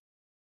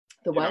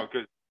 The what? You know,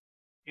 'cause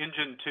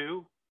Engine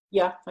 2?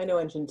 Yeah, I know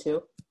Engine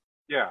 2.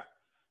 Yeah.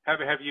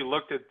 Have you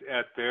looked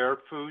at their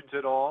foods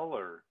at all,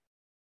 or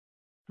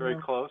very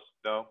No. close?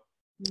 No.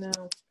 No.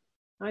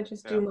 I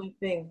just do my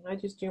thing. I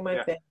just do my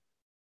Yeah. thing.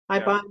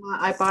 Yeah.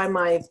 I buy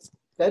my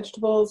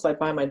vegetables, I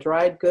buy my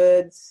dried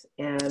goods,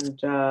 and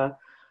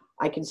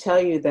I can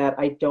tell you that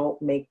I don't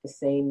make the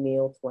same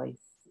meal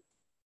twice.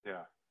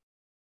 Yeah.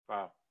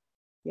 Wow.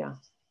 Yeah.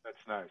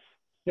 That's nice.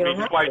 You I don't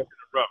mean, have twice to. in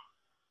a row.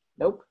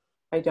 Nope,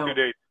 I 2 don't.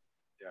 days.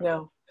 Yeah.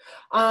 No.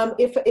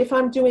 If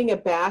I'm doing a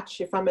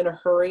batch, if I'm in a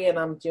hurry and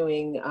I'm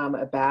doing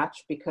a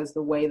batch, because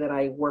the way that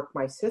I work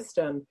my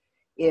system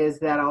is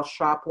that I'll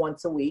shop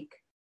once a week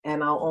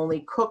and I'll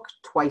only cook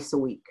twice a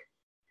week.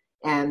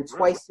 And Really?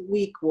 twice a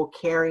week will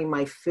carry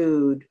my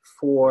food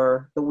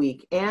for the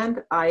week.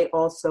 And I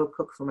also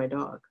cook for my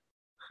dog.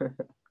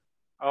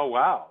 Oh,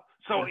 wow.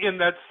 So in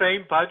that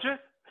same budget?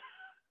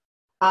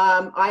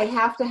 I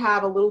have to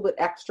have a little bit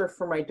extra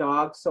for my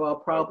dog, so I'll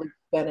probably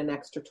spend an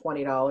extra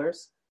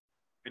 $20.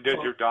 And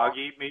does your dog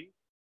eat meat?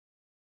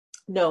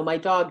 No, my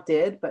dog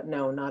did, but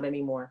no, not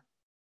anymore.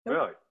 Nope.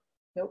 Really?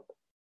 Nope.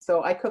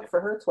 So I cook for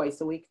her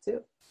twice a week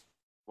too.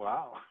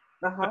 Wow.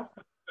 Uh-huh.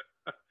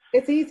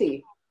 It's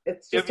easy.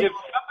 It's If just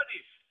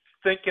somebody's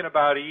thinking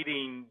about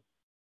eating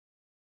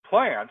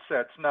plants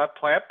that's not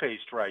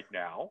plant-based right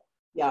now,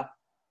 yeah.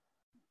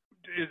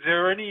 is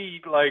there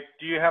any, like,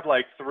 do you have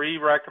like 3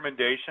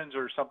 recommendations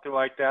or something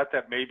like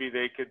that maybe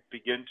they could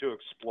begin to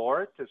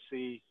explore it to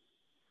see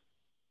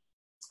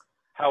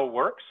how it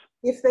works?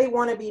 If they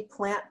want to be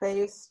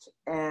plant-based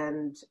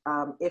and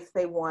if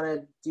they want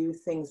to do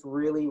things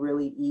really,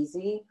 really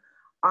easy,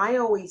 I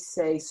always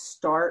say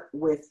start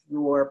with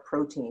your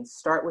proteins.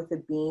 Start with a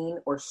bean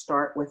or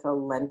start with a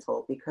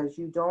lentil, because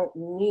you don't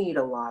need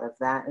a lot of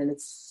that and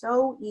it's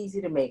so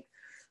easy to make.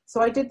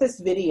 So I did this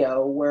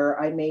video where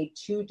I made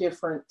 2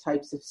 different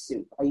types of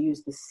soup. I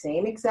used the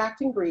same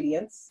exact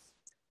ingredients.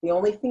 The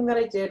only thing that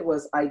I did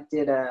was I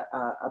did a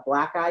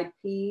black-eyed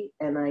pea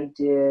and I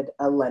did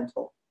a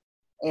lentil.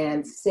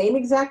 And same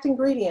exact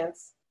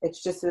ingredients,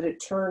 it's just that it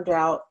turned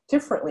out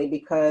differently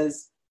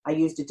because I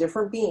used a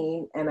different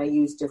bean and I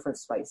used different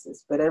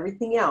spices, but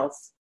everything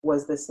else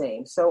was the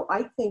same. So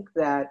I think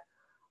that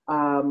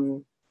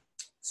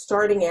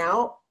starting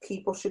out,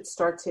 people should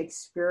start to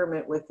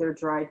experiment with their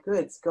dried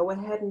goods. Go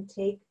ahead and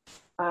take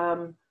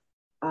an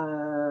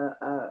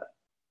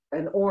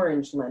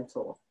orange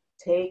lentil,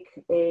 take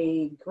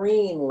a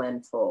green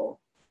lentil,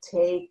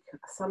 take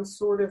some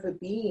sort of a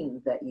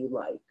bean that you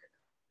like.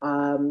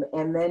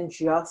 And then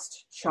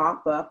just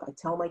chop up. I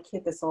tell my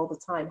kid this all the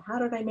time. How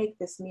did I make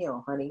this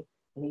meal, honey?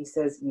 And he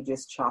says, you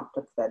just chopped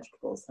up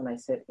vegetables. And I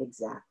said,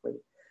 exactly.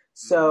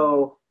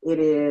 So it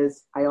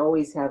is, I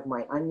always have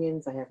my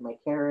onions, I have my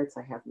carrots,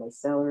 I have my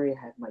celery,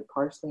 I have my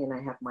parsley, and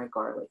I have my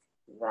garlic.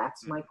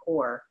 That's my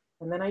core.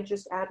 And then I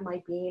just add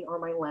my bean or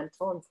my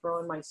lentil and throw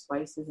in my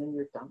spices and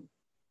you're done.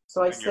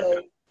 So I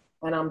say,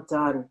 and I'm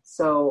done.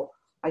 So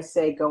I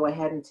say, go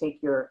ahead and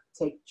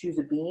choose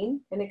a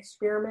bean and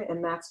experiment.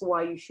 And that's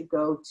why you should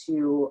go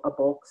to a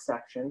bulk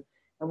section.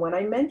 And when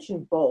I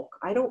mention bulk,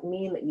 I don't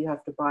mean that you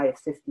have to buy a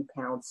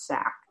 50-pound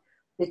sack.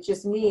 It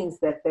just means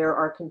that there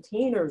are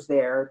containers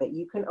there that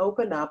you can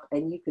open up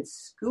and you could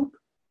scoop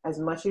as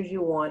much as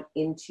you want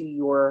into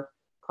your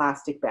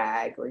plastic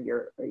bag or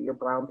your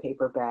brown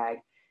paper bag.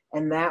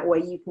 And that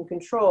way you can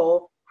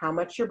control how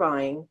much you're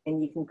buying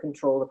and you can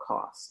control the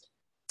cost.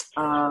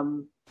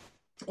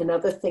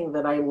 Another thing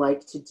that I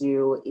like to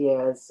do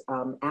is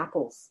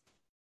apples.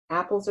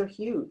 Apples are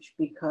huge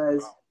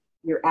because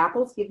your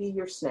apples give you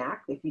your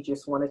snack if you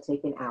just want to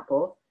take an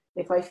apple.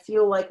 If I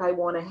feel like I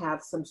want to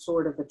have some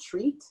sort of a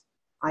treat,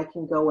 I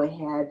can go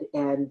ahead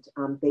and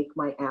bake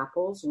my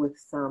apples with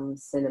some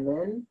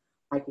cinnamon.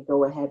 I could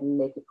go ahead and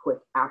make a quick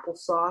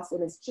applesauce.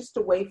 And it's just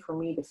a way for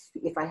me to,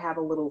 if I have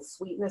a little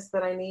sweetness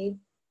that I need,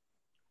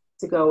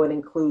 to go and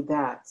include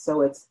that.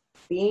 So it's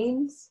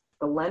beans,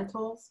 the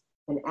lentils,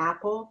 an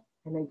apple,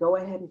 and then go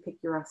ahead and pick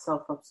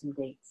yourself up some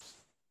dates.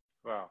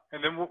 Wow.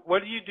 And then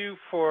what do you do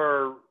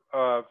for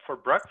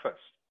breakfast,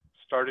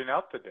 starting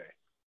out the day?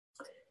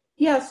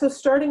 Yeah, so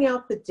starting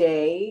out the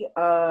day,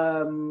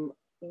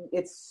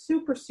 it's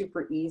super,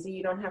 super easy.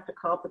 You don't have to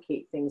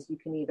complicate things. You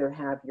can either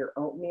have your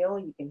oatmeal,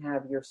 you can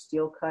have your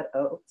steel-cut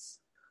oats.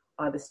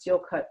 The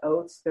steel-cut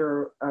oats,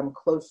 they're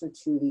closer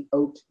to the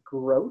oat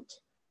groat,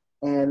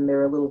 and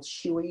they're a little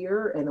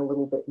chewier and a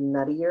little bit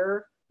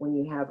nuttier. When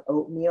you have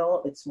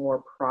oatmeal, it's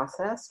more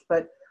processed,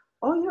 but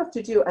all you have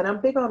to do, and I'm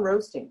big on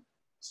roasting,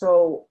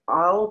 so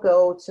I'll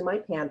go to my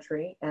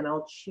pantry and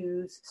I'll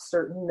choose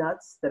certain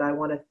nuts that I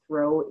want to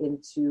throw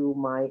into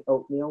my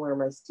oatmeal or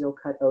my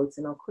steel-cut oats,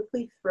 and I'll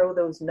quickly throw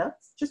those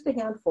nuts, just a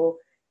handful,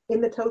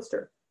 in the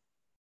toaster.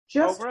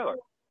 Just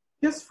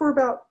for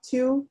about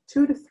 2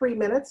 to 3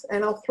 minutes,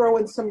 and I'll throw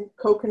in some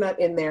coconut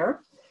in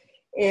there.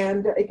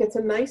 And it gets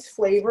a nice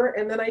flavor.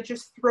 And then I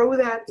just throw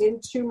that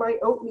into my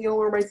oatmeal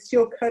or my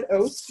steel cut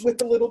oats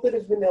with a little bit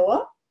of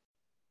vanilla.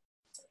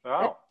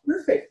 Oh.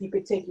 Perfect. You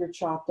could take your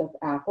chopped up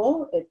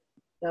apple.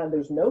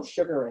 There's no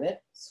sugar in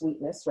it,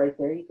 sweetness right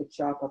there. You could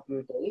chop up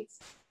your dates.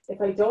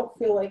 If I don't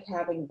feel like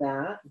having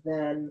that,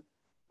 then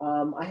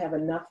I have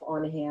enough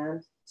on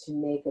hand to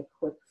make a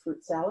quick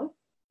fruit salad.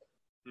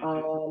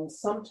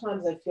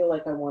 Sometimes I feel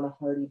like I want a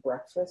hearty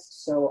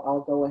breakfast, so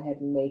I'll go ahead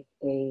and make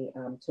a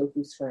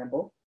tofu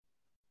scramble.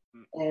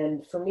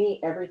 And for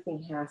me,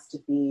 everything has to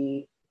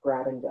be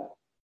grab and go.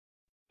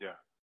 Yeah.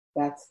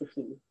 That's the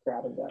key,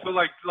 grab and go. So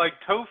like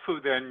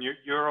tofu then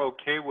you're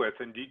okay with,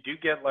 and do you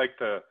get like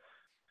the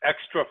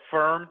extra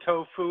firm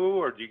tofu,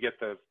 or do you get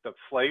the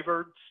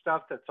flavored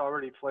stuff that's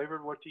already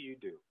flavored? What do you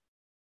do?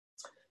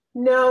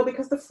 No,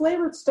 because the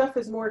flavored stuff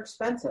is more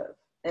expensive.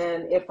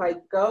 And if I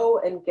go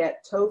and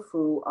get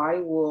tofu,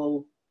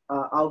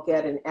 I'll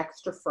get an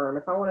extra firm.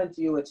 If I want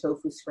to do a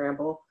tofu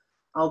scramble,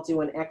 I'll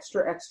do an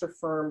extra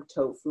firm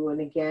tofu.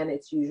 And again,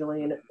 it's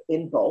usually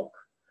in bulk.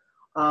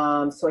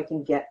 So I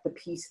can get the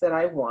piece that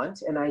I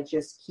want, and I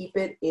just keep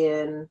it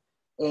in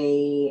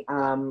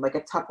like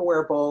a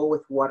Tupperware bowl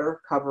with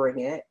water covering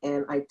it,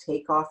 and I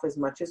take off as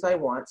much as I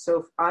want. So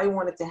if I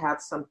wanted to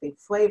have something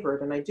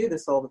flavored, and I do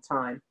this all the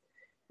time,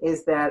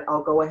 is that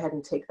I'll go ahead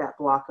and take that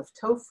block of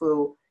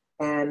tofu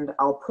and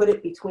I'll put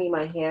it between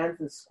my hands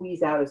and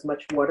squeeze out as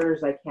much water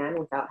as I can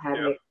without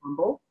having it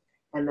crumble.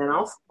 And then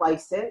I'll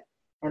slice it,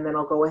 and then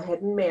I'll go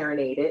ahead and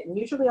marinate it. And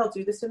usually I'll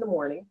do this in the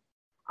morning.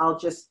 I'll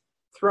just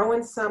throw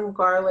in some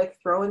garlic,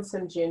 throw in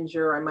some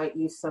ginger. I might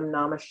use some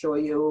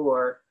namashoyu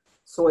or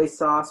soy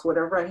sauce,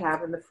 whatever I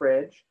have in the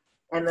fridge.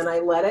 And then I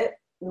let it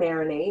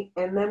marinate.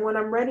 And then when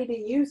I'm ready to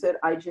use it,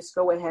 I just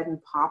go ahead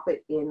and pop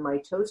it in my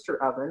toaster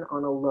oven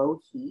on a low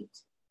heat.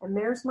 And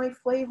there's my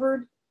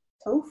flavored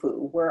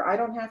tofu, where I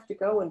don't have to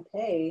go and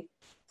pay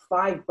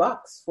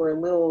 $5 for a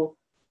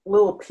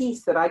little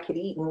piece that I could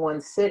eat in one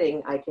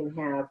sitting. I can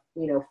have,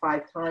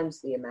 5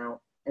 times the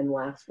amount and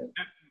last me.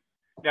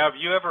 Now, have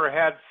you ever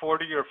had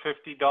 $40 or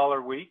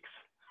 $50 weeks?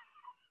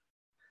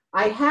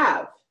 I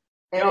have.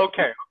 And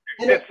okay.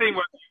 It seemed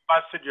like you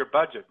busted your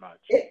budget much.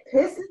 It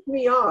pisses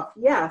me off,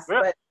 yes,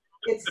 but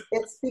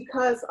it's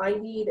because I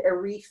need a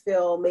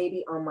refill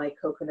maybe on my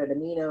coconut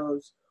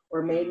aminos,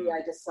 or maybe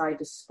I decide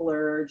to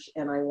splurge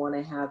and I want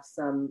to have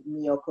some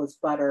Miyoko's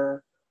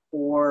butter,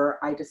 or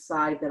I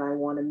decide that I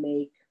want to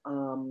make,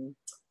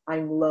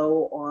 I'm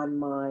low on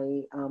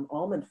my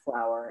almond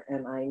flour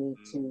and I need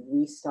to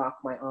restock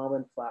my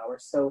almond flour.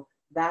 So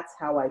that's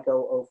how I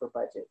go over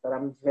budget. But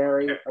I'm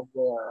very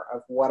aware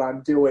of what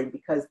I'm doing,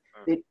 because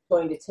it's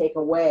going to take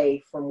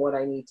away from what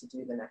I need to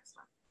do the next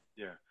time.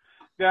 Yeah.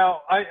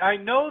 Now, I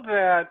know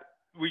that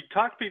we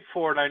talked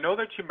before, and I know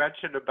that you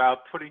mentioned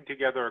about putting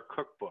together a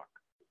cookbook.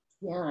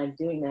 Yeah, I'm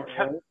doing that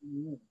right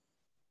now.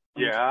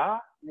 Yeah?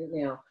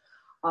 Right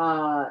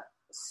now.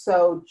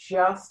 So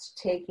just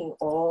taking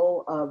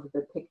all of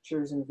the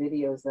pictures and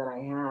videos that I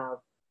have,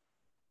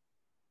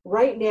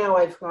 right now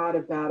I've got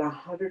about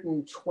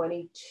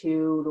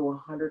 122 to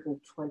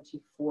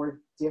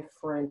 124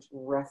 different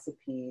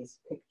recipes,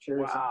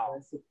 pictures and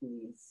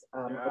recipes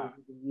over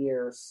the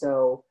years.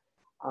 So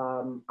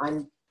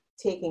I'm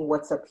taking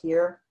what's up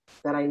here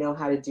that I know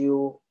how to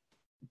do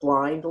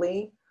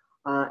blindly,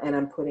 and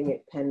I'm putting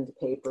it pen to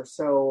paper.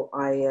 So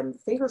I am,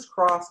 fingers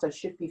crossed, I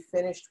should be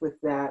finished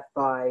with that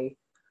by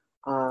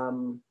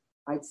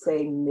I'd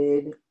say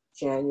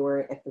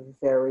mid-January at the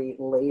very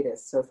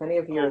latest. So if any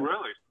of you,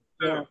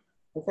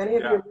 if any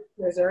of your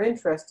listeners are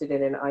interested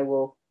in it, I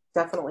will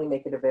definitely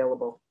make it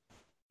available.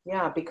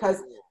 Yeah,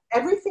 because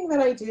everything that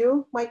I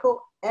do,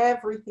 Michael,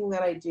 everything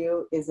that I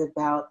do is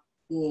about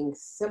being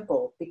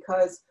simple.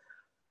 Because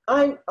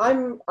I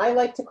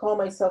like to call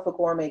myself a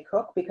gourmet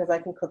cook because I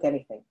can cook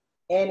anything.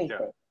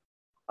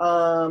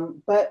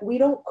 But we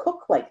don't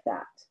cook like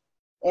that.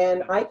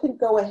 And I could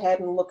go ahead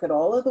and look at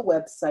all of the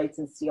websites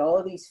and see all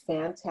of these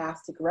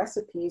fantastic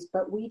recipes,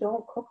 but we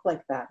don't cook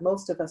like that.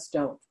 Most of us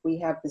don't. We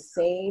have the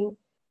same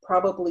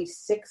probably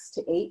 6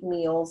 to 8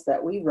 meals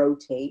that we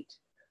rotate.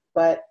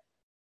 But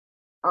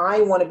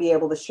I want to be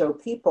able to show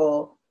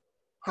people,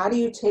 how do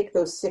you take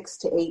those 6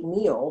 to 8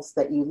 meals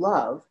that you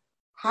love?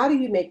 How do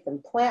you make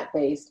them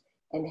plant-based?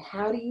 And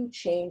how do you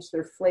change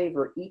their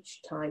flavor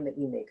each time that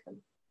you make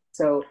them?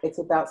 So it's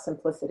about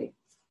simplicity.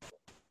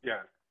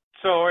 Yeah.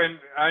 So, and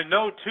I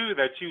know, too,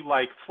 that you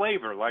like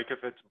flavor. Like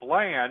if it's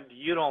bland,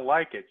 you don't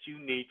like it. You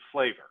need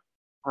flavor.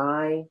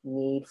 I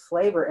need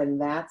flavor.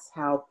 And that's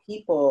how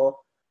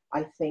people,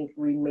 I think,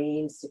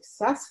 remain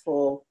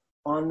successful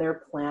on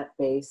their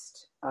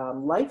plant-based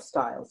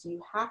lifestyles.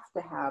 You have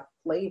to have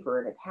flavor,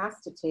 and it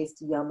has to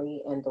taste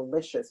yummy and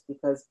delicious,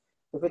 because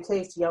if it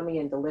tastes yummy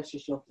and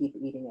delicious, you'll keep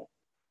eating it.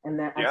 And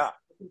that I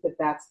think that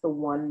that's the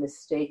one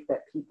mistake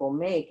that people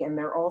make. And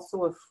they're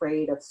also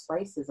afraid of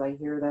spices. I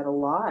hear that a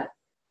lot.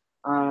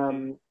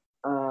 On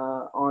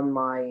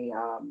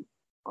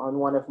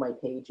one of my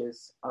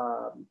pages,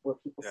 where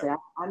people say,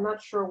 I'm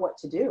not sure what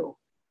to do.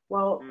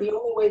 Well, the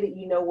only way that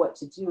you know what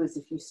to do is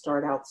if you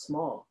start out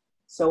small.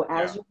 So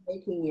as you're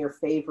making your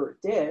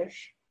favorite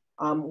dish,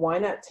 why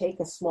not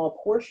take a small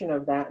portion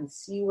of that and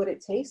see what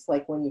it tastes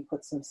like when you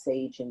put some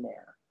sage in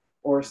there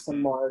or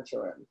some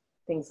marjoram,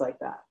 things like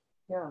that.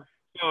 Yeah.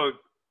 So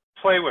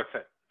play with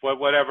it,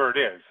 whatever it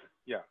is.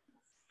 Yeah.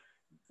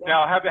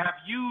 Now, have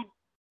you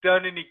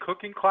done any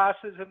cooking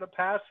classes in the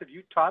past? Have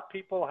you taught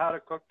people how to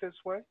cook this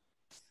way?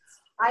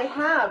 I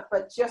have,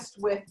 but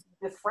just with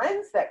the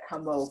friends that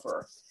come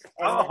over.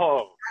 And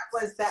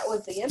that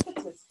was the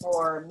impetus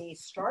for me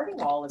starting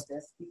all of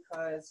this,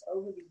 because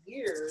over the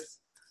years,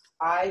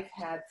 I've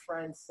had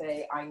friends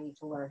say, I need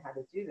to learn how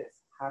to do this.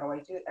 How do I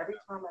do it? Every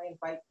time I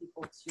invite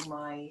people to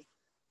my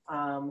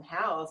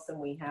house and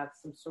we have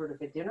some sort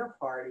of a dinner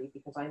party,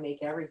 because I make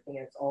everything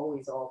and it's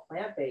always all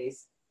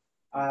plant-based,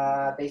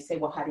 they say,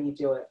 well, how do you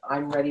do it?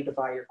 I'm ready to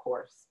buy your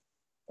course.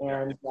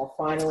 And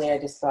finally I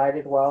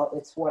decided, well,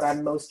 it's what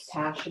I'm most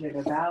passionate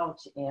about.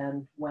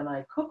 And when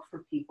I cook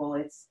for people,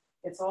 it's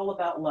all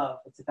about love.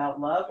 It's about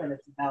love and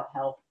it's about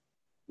health.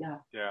 Yeah.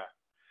 Yeah.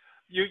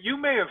 You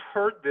may have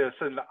heard this,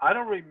 and I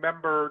don't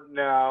remember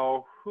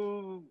now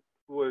who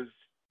was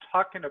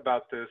talking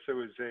about this. It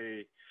was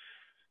a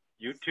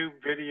YouTube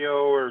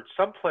video or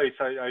someplace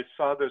I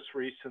saw this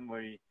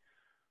recently,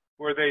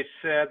 where they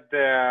said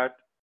that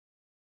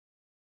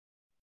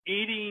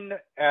eating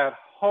at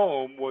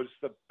home was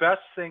the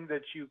best thing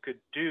that you could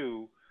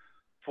do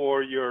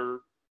for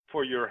your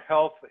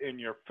health and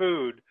your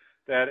food,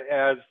 that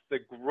as the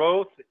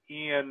growth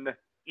in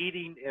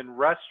eating in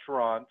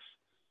restaurants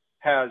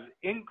has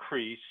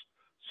increased,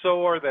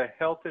 so are the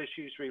health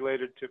issues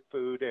related to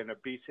food and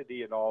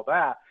obesity and all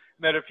that.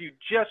 And that if you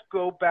just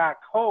go back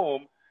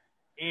home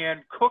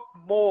and cook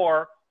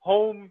more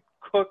home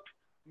cooked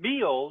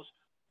meals,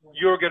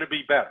 you're going to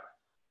be better.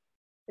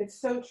 It's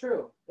so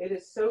true. It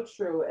is so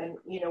true. And,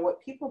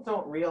 what people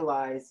don't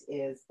realize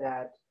is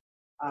that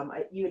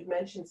you had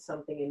mentioned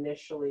something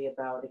initially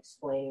about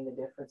explaining the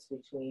difference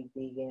between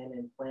vegan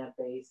and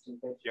plant-based and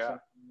vegetarian.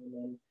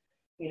 And,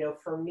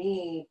 for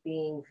me,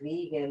 being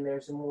vegan,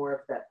 there's more of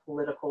that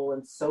political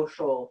and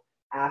social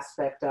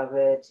aspect of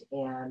it,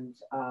 and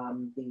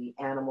the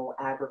animal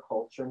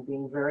agriculture, and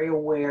being very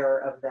aware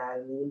of that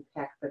and the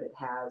impact that it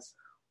has,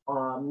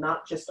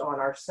 not just on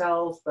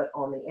ourselves, but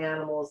on the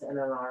animals and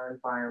on our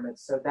environment.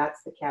 So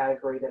that's the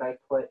category that I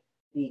put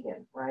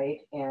vegan,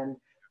 right? And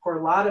for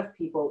a lot of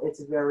people,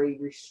 it's very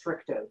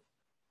restrictive,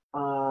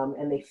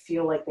 and they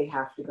feel like they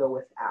have to go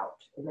without.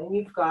 And then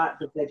you've got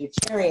the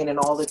vegetarian and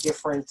all the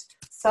different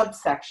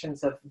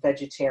subsections of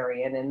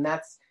vegetarian, and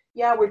that's,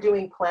 we're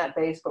doing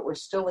plant-based, but we're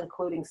still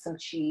including some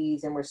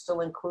cheese, and we're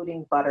still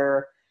including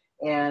butter,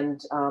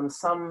 and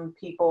some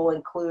people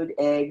include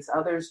eggs,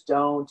 others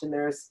don't, and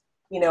there's,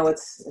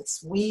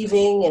 it's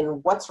weaving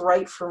and what's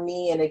right for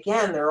me. And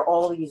again, there are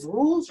all these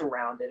rules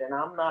around it, and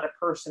I'm not a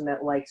person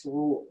that likes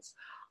rules.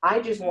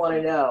 I just want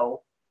to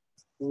know,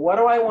 what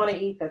do I want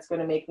to eat that's going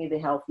to make me the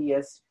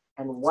healthiest,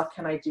 and what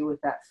can I do with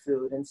that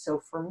food? And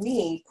so for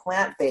me,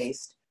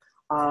 plant-based,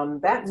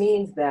 that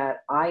means that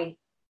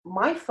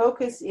my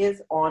focus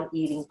is on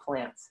eating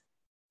plants,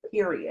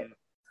 period.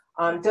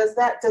 Does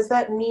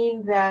that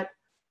mean that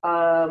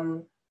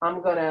I'm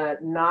going to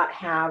not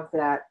have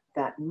that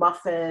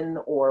muffin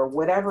or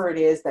whatever it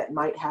is that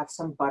might have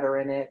some butter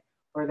in it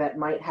or that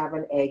might have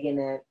an egg in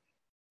it?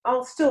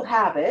 I'll still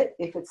have it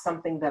if it's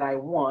something that I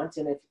want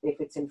and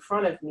if it's in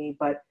front of me,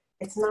 but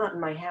it's not in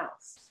my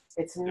house.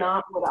 It's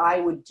not what I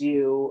would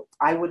do.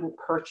 I wouldn't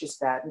purchase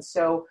that. And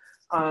so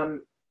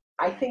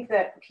I think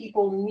that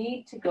people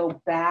need to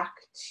go back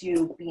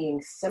to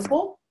being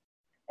simple,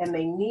 and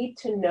they need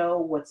to know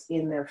what's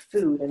in their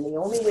food. And the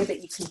only way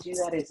that you can do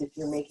that is if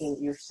you're making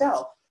it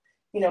yourself.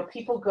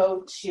 People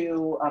go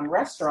to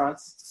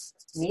restaurants,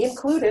 me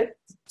included.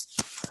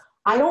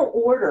 I don't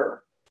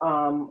order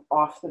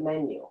off the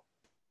menu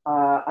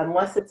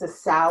unless it's a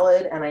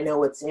salad and I know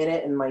what's in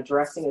it and my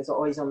dressing is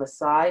always on the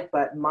side.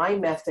 But my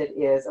method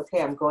is,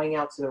 okay, I'm going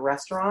out to the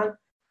restaurant.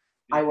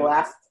 I will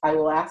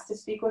ask to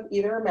speak with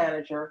either a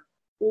manager,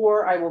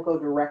 or I will go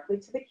directly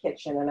to the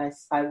kitchen and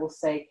I will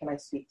say, can I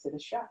speak to the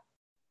chef?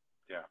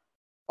 Yeah.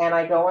 And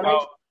I go and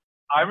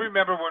I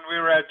remember when we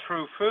were at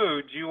True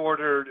Foods, you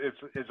ordered,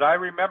 as I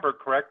remember,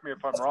 correct me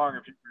if I'm wrong,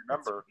 if you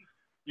remember,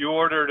 you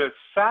ordered a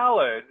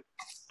salad,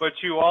 but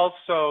you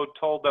also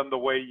told them the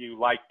way you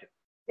liked it.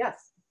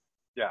 Yes.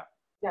 Yeah.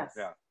 Yes.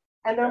 Yeah.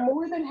 And they're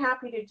more than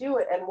happy to do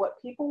it. And what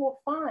people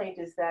will find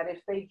is that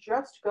if they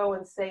just go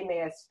and say,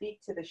 may I speak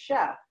to the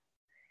chef?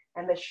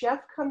 And the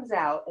chef comes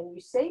out and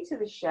you say to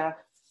the chef,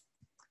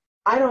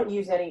 I don't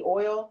use any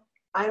oil.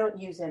 I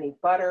don't use any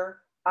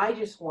butter. I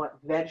just want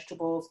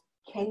vegetables.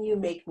 Can you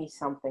make me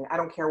something? I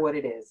don't care what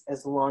it is,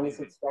 as long as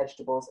it's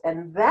vegetables.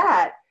 And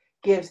that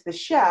gives the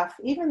chef,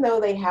 even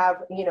though they have,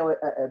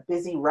 a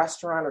busy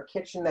restaurant or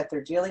kitchen that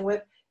they're dealing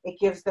with, it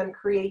gives them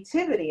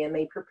creativity and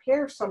they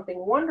prepare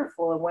something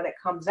wonderful. And when it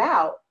comes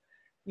out,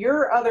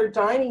 your other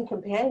dining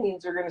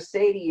companions are going to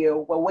say to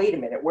you, well, wait a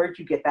minute, where'd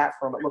you get that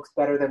from? It looks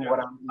better than what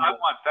I'm eating. I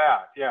want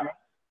that. Yeah. Right?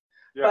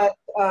 Yeah.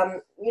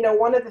 But,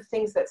 one of the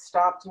things that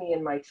stopped me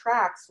in my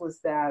tracks was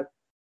that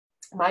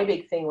my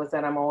big thing was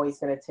that I'm always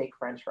going to take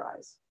French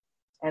fries.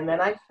 And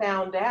then I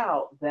found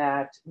out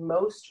that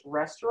most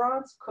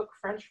restaurants cook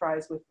French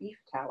fries with beef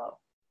tallow.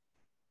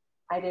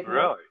 I didn't know.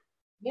 Really?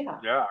 Yeah.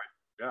 Yeah.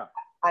 Yeah.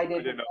 I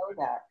didn't know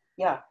that.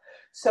 Yeah.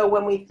 So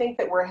when we think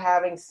that we're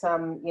having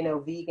some,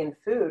 vegan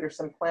food or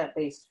some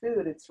plant-based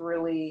food, it's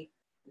really,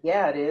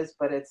 yeah, it is,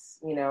 but it's,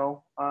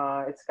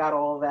 it's got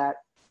all that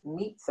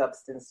meat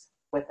substance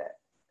with it.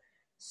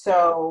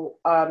 So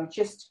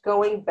just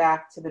going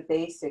back to the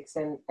basics,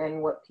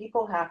 and what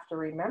people have to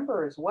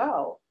remember as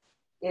well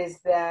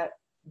is that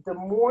the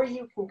more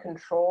you can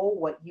control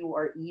what you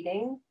are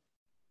eating,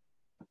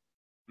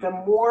 the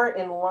more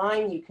in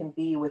line you can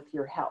be with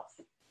your health.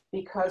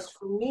 Because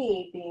for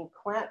me, being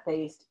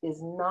plant-based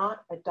is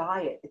not a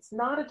diet. It's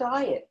not a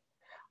diet.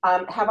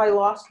 Have I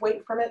lost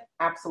weight from it?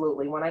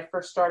 Absolutely. When I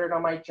first started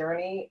on my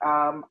journey,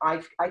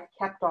 I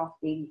kept off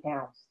 80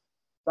 pounds.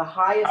 The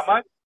highest, How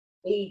much?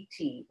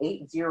 80.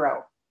 80.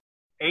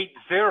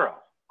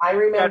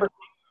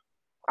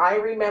 I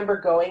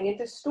remember going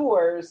into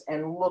stores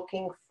and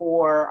looking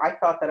for, I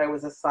thought that I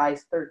was a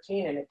size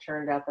 13, and it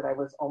turned out that I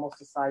was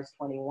almost a size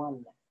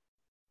 21.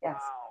 Yes.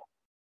 Wow.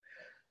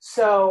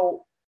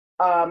 So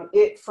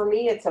for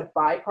me, it's a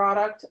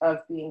byproduct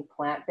of being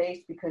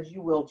plant-based, because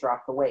you will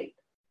drop the weight.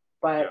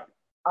 But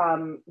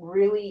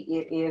really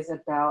it is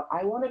about,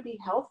 I want to be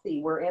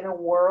healthy. We're in a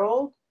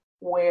world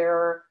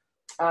where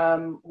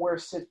we're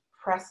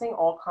suppressing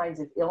all kinds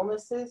of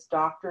illnesses.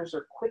 Doctors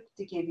are quick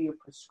to give you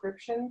a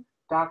prescription.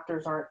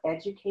 Doctors aren't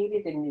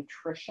educated in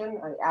nutrition.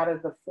 Out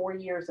of the 4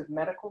 years of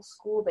medical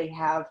school, they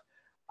have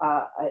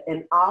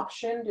an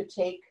option to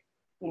take,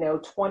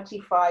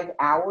 25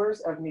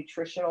 hours of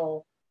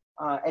nutritional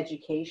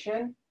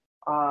education.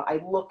 I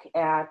look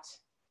at,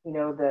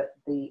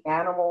 the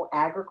animal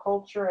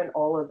agriculture and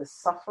all of the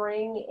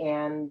suffering,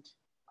 and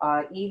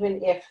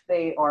even if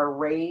they are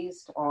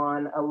raised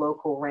on a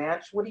local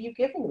ranch, what are you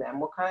giving them?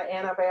 What kind of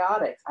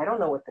antibiotics? I don't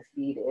know what the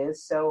feed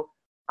is, so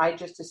I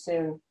just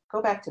assume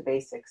go back to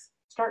basics.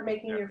 Start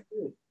making your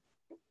food.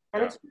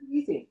 And it's pretty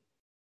easy.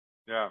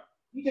 Yeah.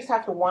 You just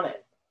have to want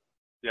it.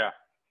 Yeah.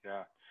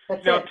 Yeah.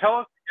 That's now, it. tell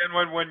us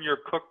again when your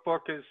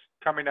cookbook is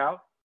coming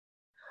out.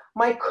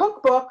 My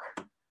cookbook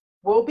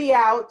will be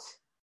out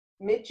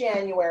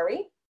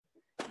mid-January.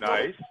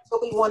 Nice.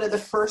 Will be one of the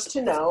first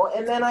to know.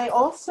 And then I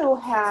also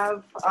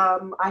have,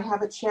 I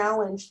have a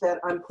challenge that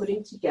I'm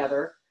putting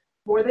together.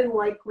 More than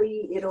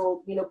likely,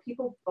 it'll,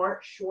 people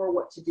aren't sure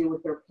what to do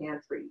with their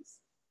pantries.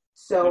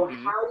 So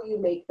how do you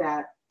make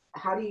that?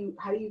 How do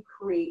you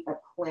create a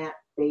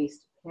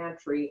plant-based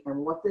pantry, and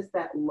what does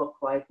that look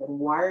like, and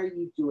why are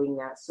you doing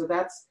that? So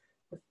that's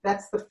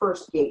the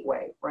first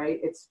gateway, right?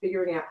 It's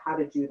figuring out how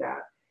to do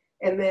that.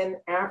 And then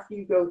after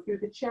you go through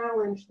the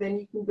challenge, then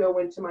you can go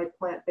into my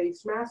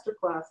plant-based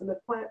masterclass. And the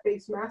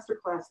plant-based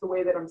masterclass, the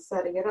way that I'm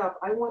setting it up,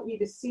 I want you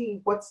to see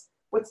what's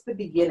the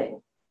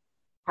beginning.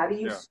 How do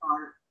you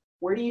start?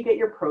 Where do you get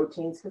your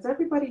proteins? Because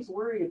everybody's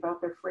worried about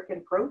their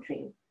frickin'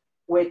 protein,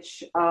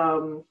 which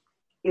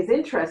is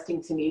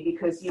interesting to me,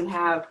 because you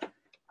have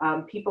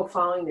people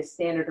following the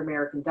standard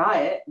American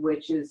diet,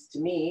 which is, to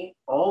me,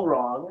 all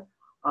wrong.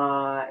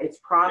 It's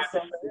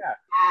processed,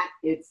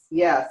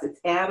 it's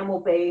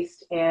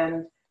animal-based,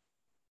 and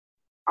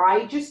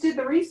I just did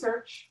the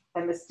research,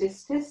 and the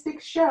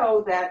statistics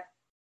show that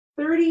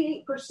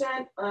 38%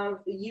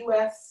 of the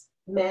U.S.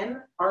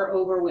 men are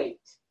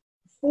overweight.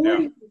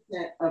 40%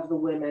 of the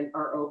women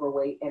are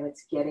overweight, and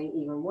it's getting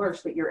even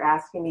worse. But you're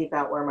asking me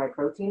about where my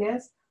protein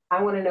is.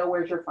 I want to know,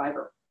 where's your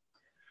fiber?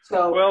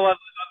 So, well,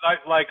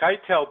 like I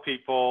tell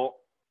people,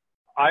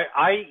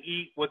 I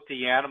eat what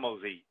the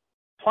animals eat,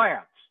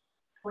 plants.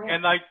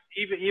 And like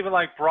even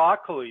like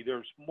broccoli,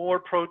 there's more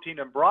protein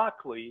in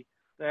broccoli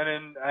than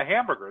in a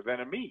hamburger, than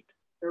in meat.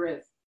 There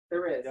is.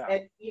 Yeah.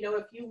 And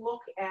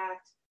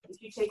if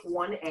you take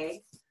one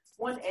egg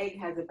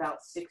has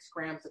about 6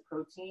 grams of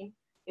protein.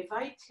 If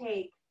I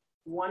take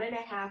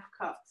 1.5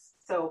 cups,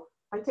 so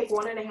I take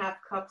 1.5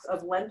 cups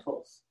of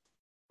lentils,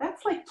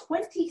 that's like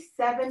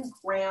 27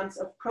 grams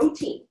of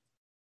protein.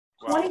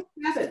 Wow.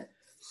 27.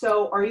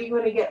 So are you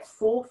going to get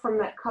full from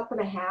that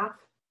 1.5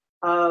 cups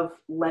of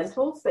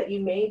lentils that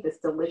you made, this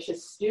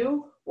delicious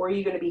stew, or are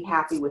you going to be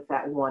happy with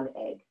that one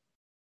egg?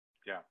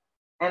 Yeah.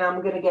 And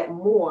I'm going to get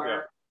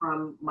more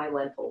from my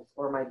lentils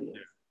or my beans.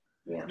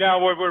 Yeah. Now,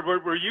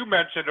 where you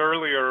mentioned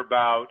earlier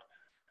about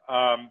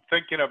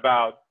thinking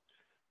about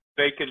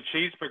bacon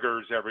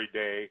cheeseburgers every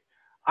day,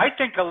 I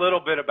think a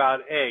little bit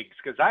about eggs,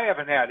 because I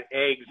haven't had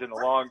eggs in a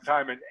long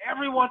time, and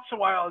every once in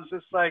a while it's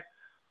just like,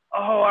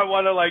 oh, I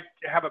want to like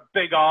have a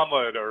big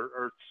omelet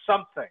or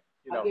something,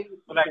 but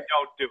I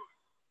don't do it.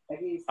 I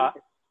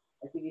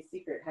give you a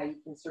secret how you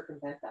can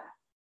circumvent that.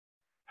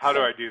 How do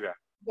I do that?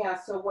 Yeah,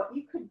 so what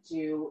you could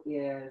do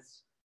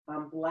is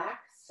black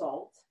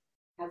salt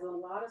has a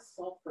lot of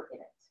sulfur in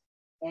it.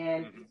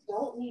 And you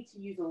don't need to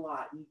use a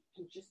lot. You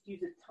can just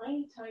use a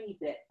tiny, tiny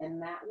bit,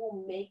 and that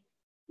will make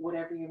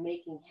whatever you're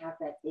making have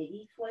that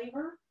eggy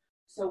flavor.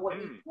 So what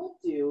you could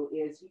do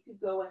is you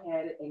could go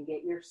ahead and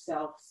get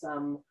yourself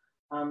some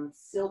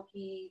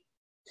silky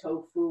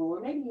tofu, or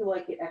maybe you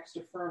like it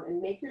extra firm,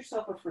 and make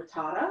yourself a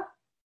frittata,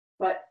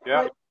 but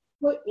Yeah.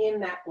 put in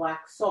that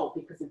black salt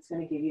because it's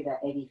going to give you that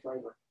eggy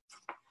flavor.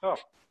 Oh,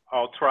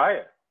 I'll try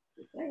it.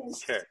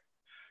 Thanks. Okay.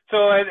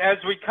 So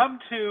as we come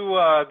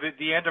to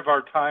the end of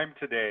our time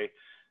today,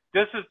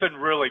 this has been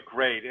really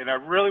great, and I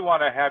really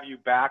want to have you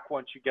back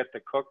once you get the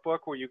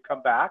cookbook. Will you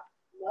come back?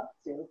 Love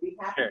to. Be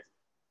happy. Okay.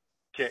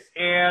 Okay.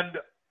 And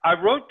I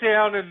wrote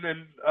down, and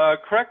then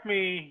correct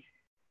me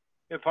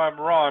if I'm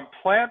wrong,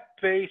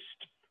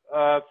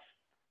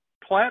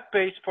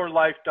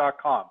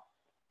 plantbasedforlife.com.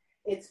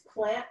 It's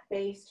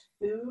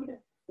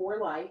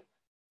plantbasedfoodforlife.com.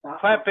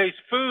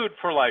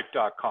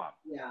 Plantbasedfoodforlife.com.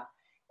 Yeah.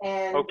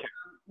 And okay.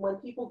 When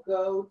people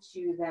go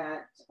to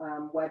that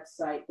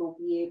website, they'll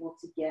be able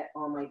to get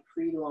on my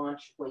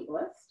pre-launch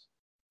waitlist.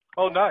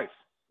 Oh, nice.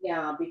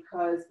 Yeah,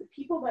 because the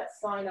people that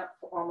sign up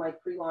on my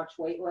pre-launch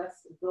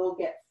waitlist, they'll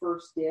get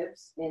first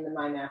dibs in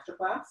my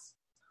masterclass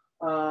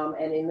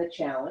and in the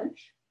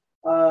challenge.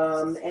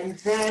 And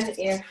then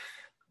if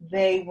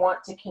they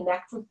want to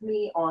connect with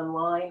me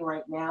online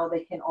right now,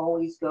 they can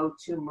always go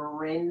to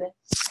Marin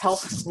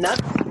Health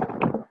Nuts,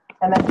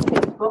 and that's a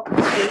Facebook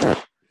page.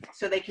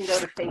 So they can go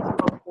to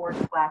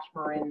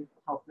Facebook/Marin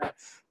Health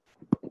Nuts.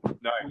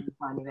 Nice. And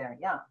find me there.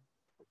 Yeah.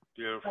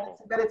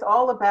 Beautiful. But it's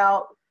all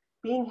about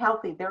being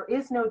healthy. There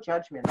is no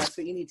judgment. That's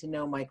what you need to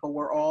know, Michael.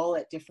 We're all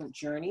at different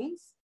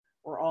journeys.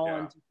 We're all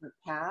on different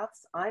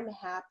paths. I'm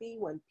happy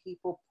when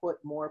people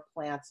put more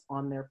plants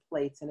on their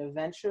plates, and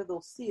eventually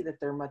they'll see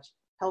that they're much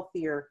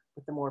healthier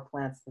with the more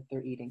plants that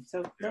they're eating.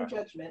 So no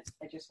judgment.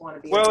 I just want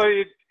to be. Well,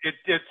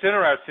 it's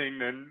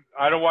interesting, and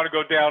I don't want to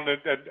go down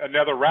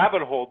another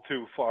rabbit hole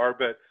too far,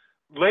 but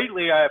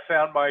lately I have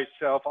found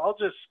myself, I'll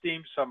just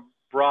steam some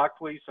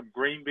broccoli, some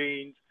green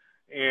beans,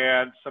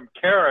 and some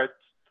carrots,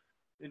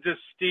 and just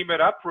steam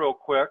it up real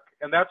quick,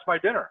 and that's my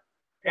dinner.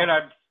 And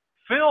I'm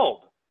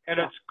filled, and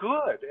it's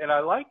good, and I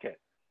like it.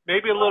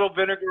 Maybe a little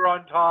vinegar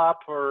on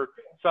top or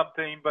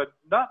something, but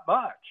not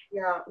much.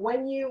 Yeah,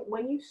 when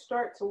you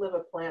start to live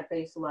a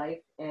plant-based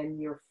life and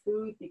your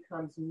food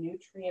becomes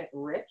nutrient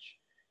rich,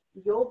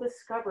 you'll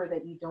discover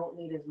that you don't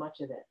need as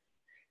much of it.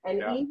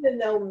 And even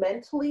though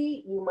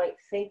mentally you might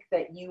think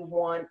that you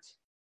want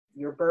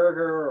your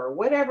burger or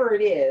whatever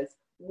it is,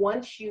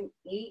 once you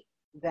eat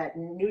that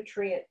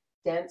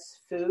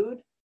nutrient-dense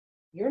food,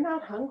 you're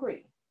not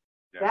hungry.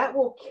 Yeah. That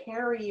will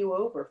carry you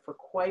over for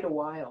quite a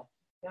while.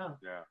 Yeah.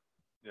 Yeah.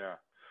 Yeah.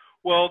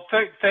 Well,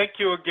 thank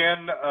you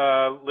again,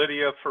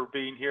 Lydia, for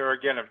being here.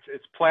 Again,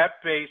 it's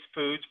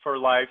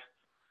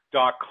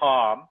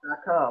plantbasedfoodsforlife.com.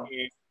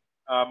 And,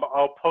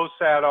 I'll post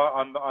that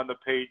on the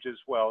page as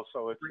well,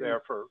 so it's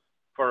there for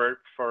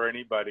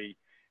anybody.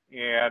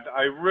 And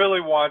I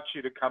really want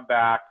you to come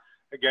back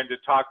again to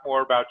talk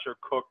more about your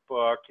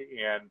cookbook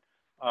and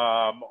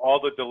all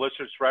the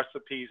delicious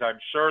recipes I'm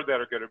sure that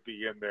are going to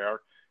be in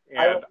there. And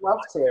I would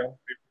love to.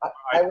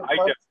 I would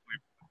love to.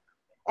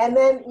 And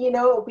then, it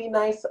would be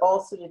nice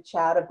also to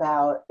chat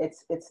about,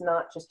 it's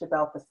not just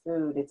about the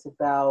food, it's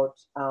about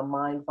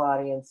mind,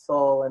 body, and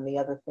soul and the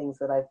other things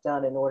that I've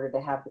done in order to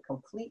have the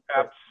complete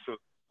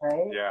Absolutely.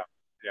 Right? Yeah,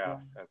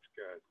 that's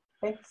good.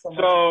 Thank you so much.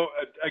 So,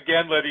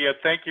 again, Lydia,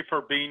 thank you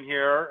for being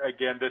here.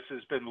 Again, this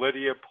has been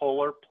Lydia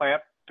Poehler,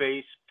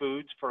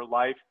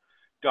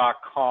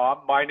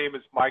 plantbasedfoodsforlife.com. My name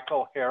is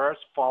Michael Harris,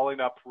 Falling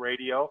Up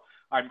Radio.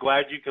 I'm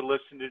glad you could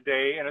listen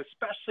today, and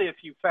especially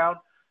if you found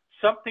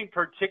something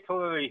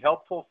particularly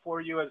helpful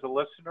for you as a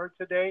listener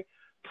today,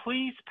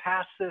 please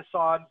pass this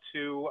on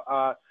to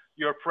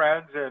your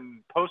friends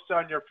and post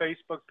on your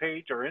Facebook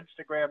page or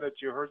Instagram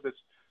that you heard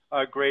this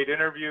great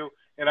interview.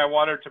 And I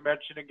wanted to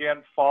mention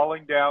again,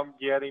 Falling Down,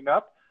 Getting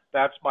Up.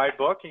 That's my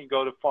book. You can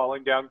go to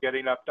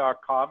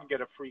fallingdowngettingup.com and get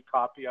a free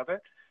copy of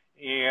it.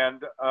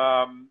 And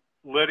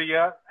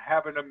Lydia,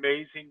 have an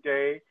amazing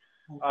day.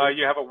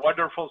 You have a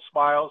wonderful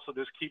smile, so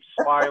just keep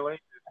smiling.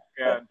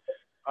 And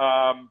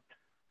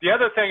the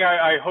other thing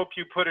I hope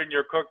you put in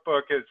your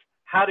cookbook is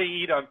how to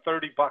eat on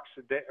 $30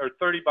 a day or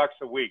 $30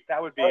 a week.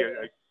 That would be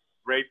a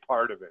great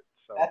part of it.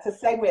 So that's a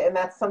segment, and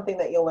that's something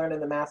that you'll learn in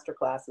the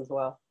masterclass as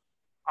well.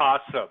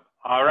 Awesome.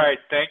 All right.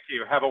 Thank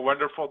you. Have a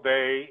wonderful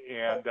day,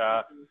 and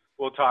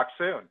we'll talk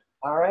soon.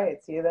 All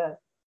right. See you then.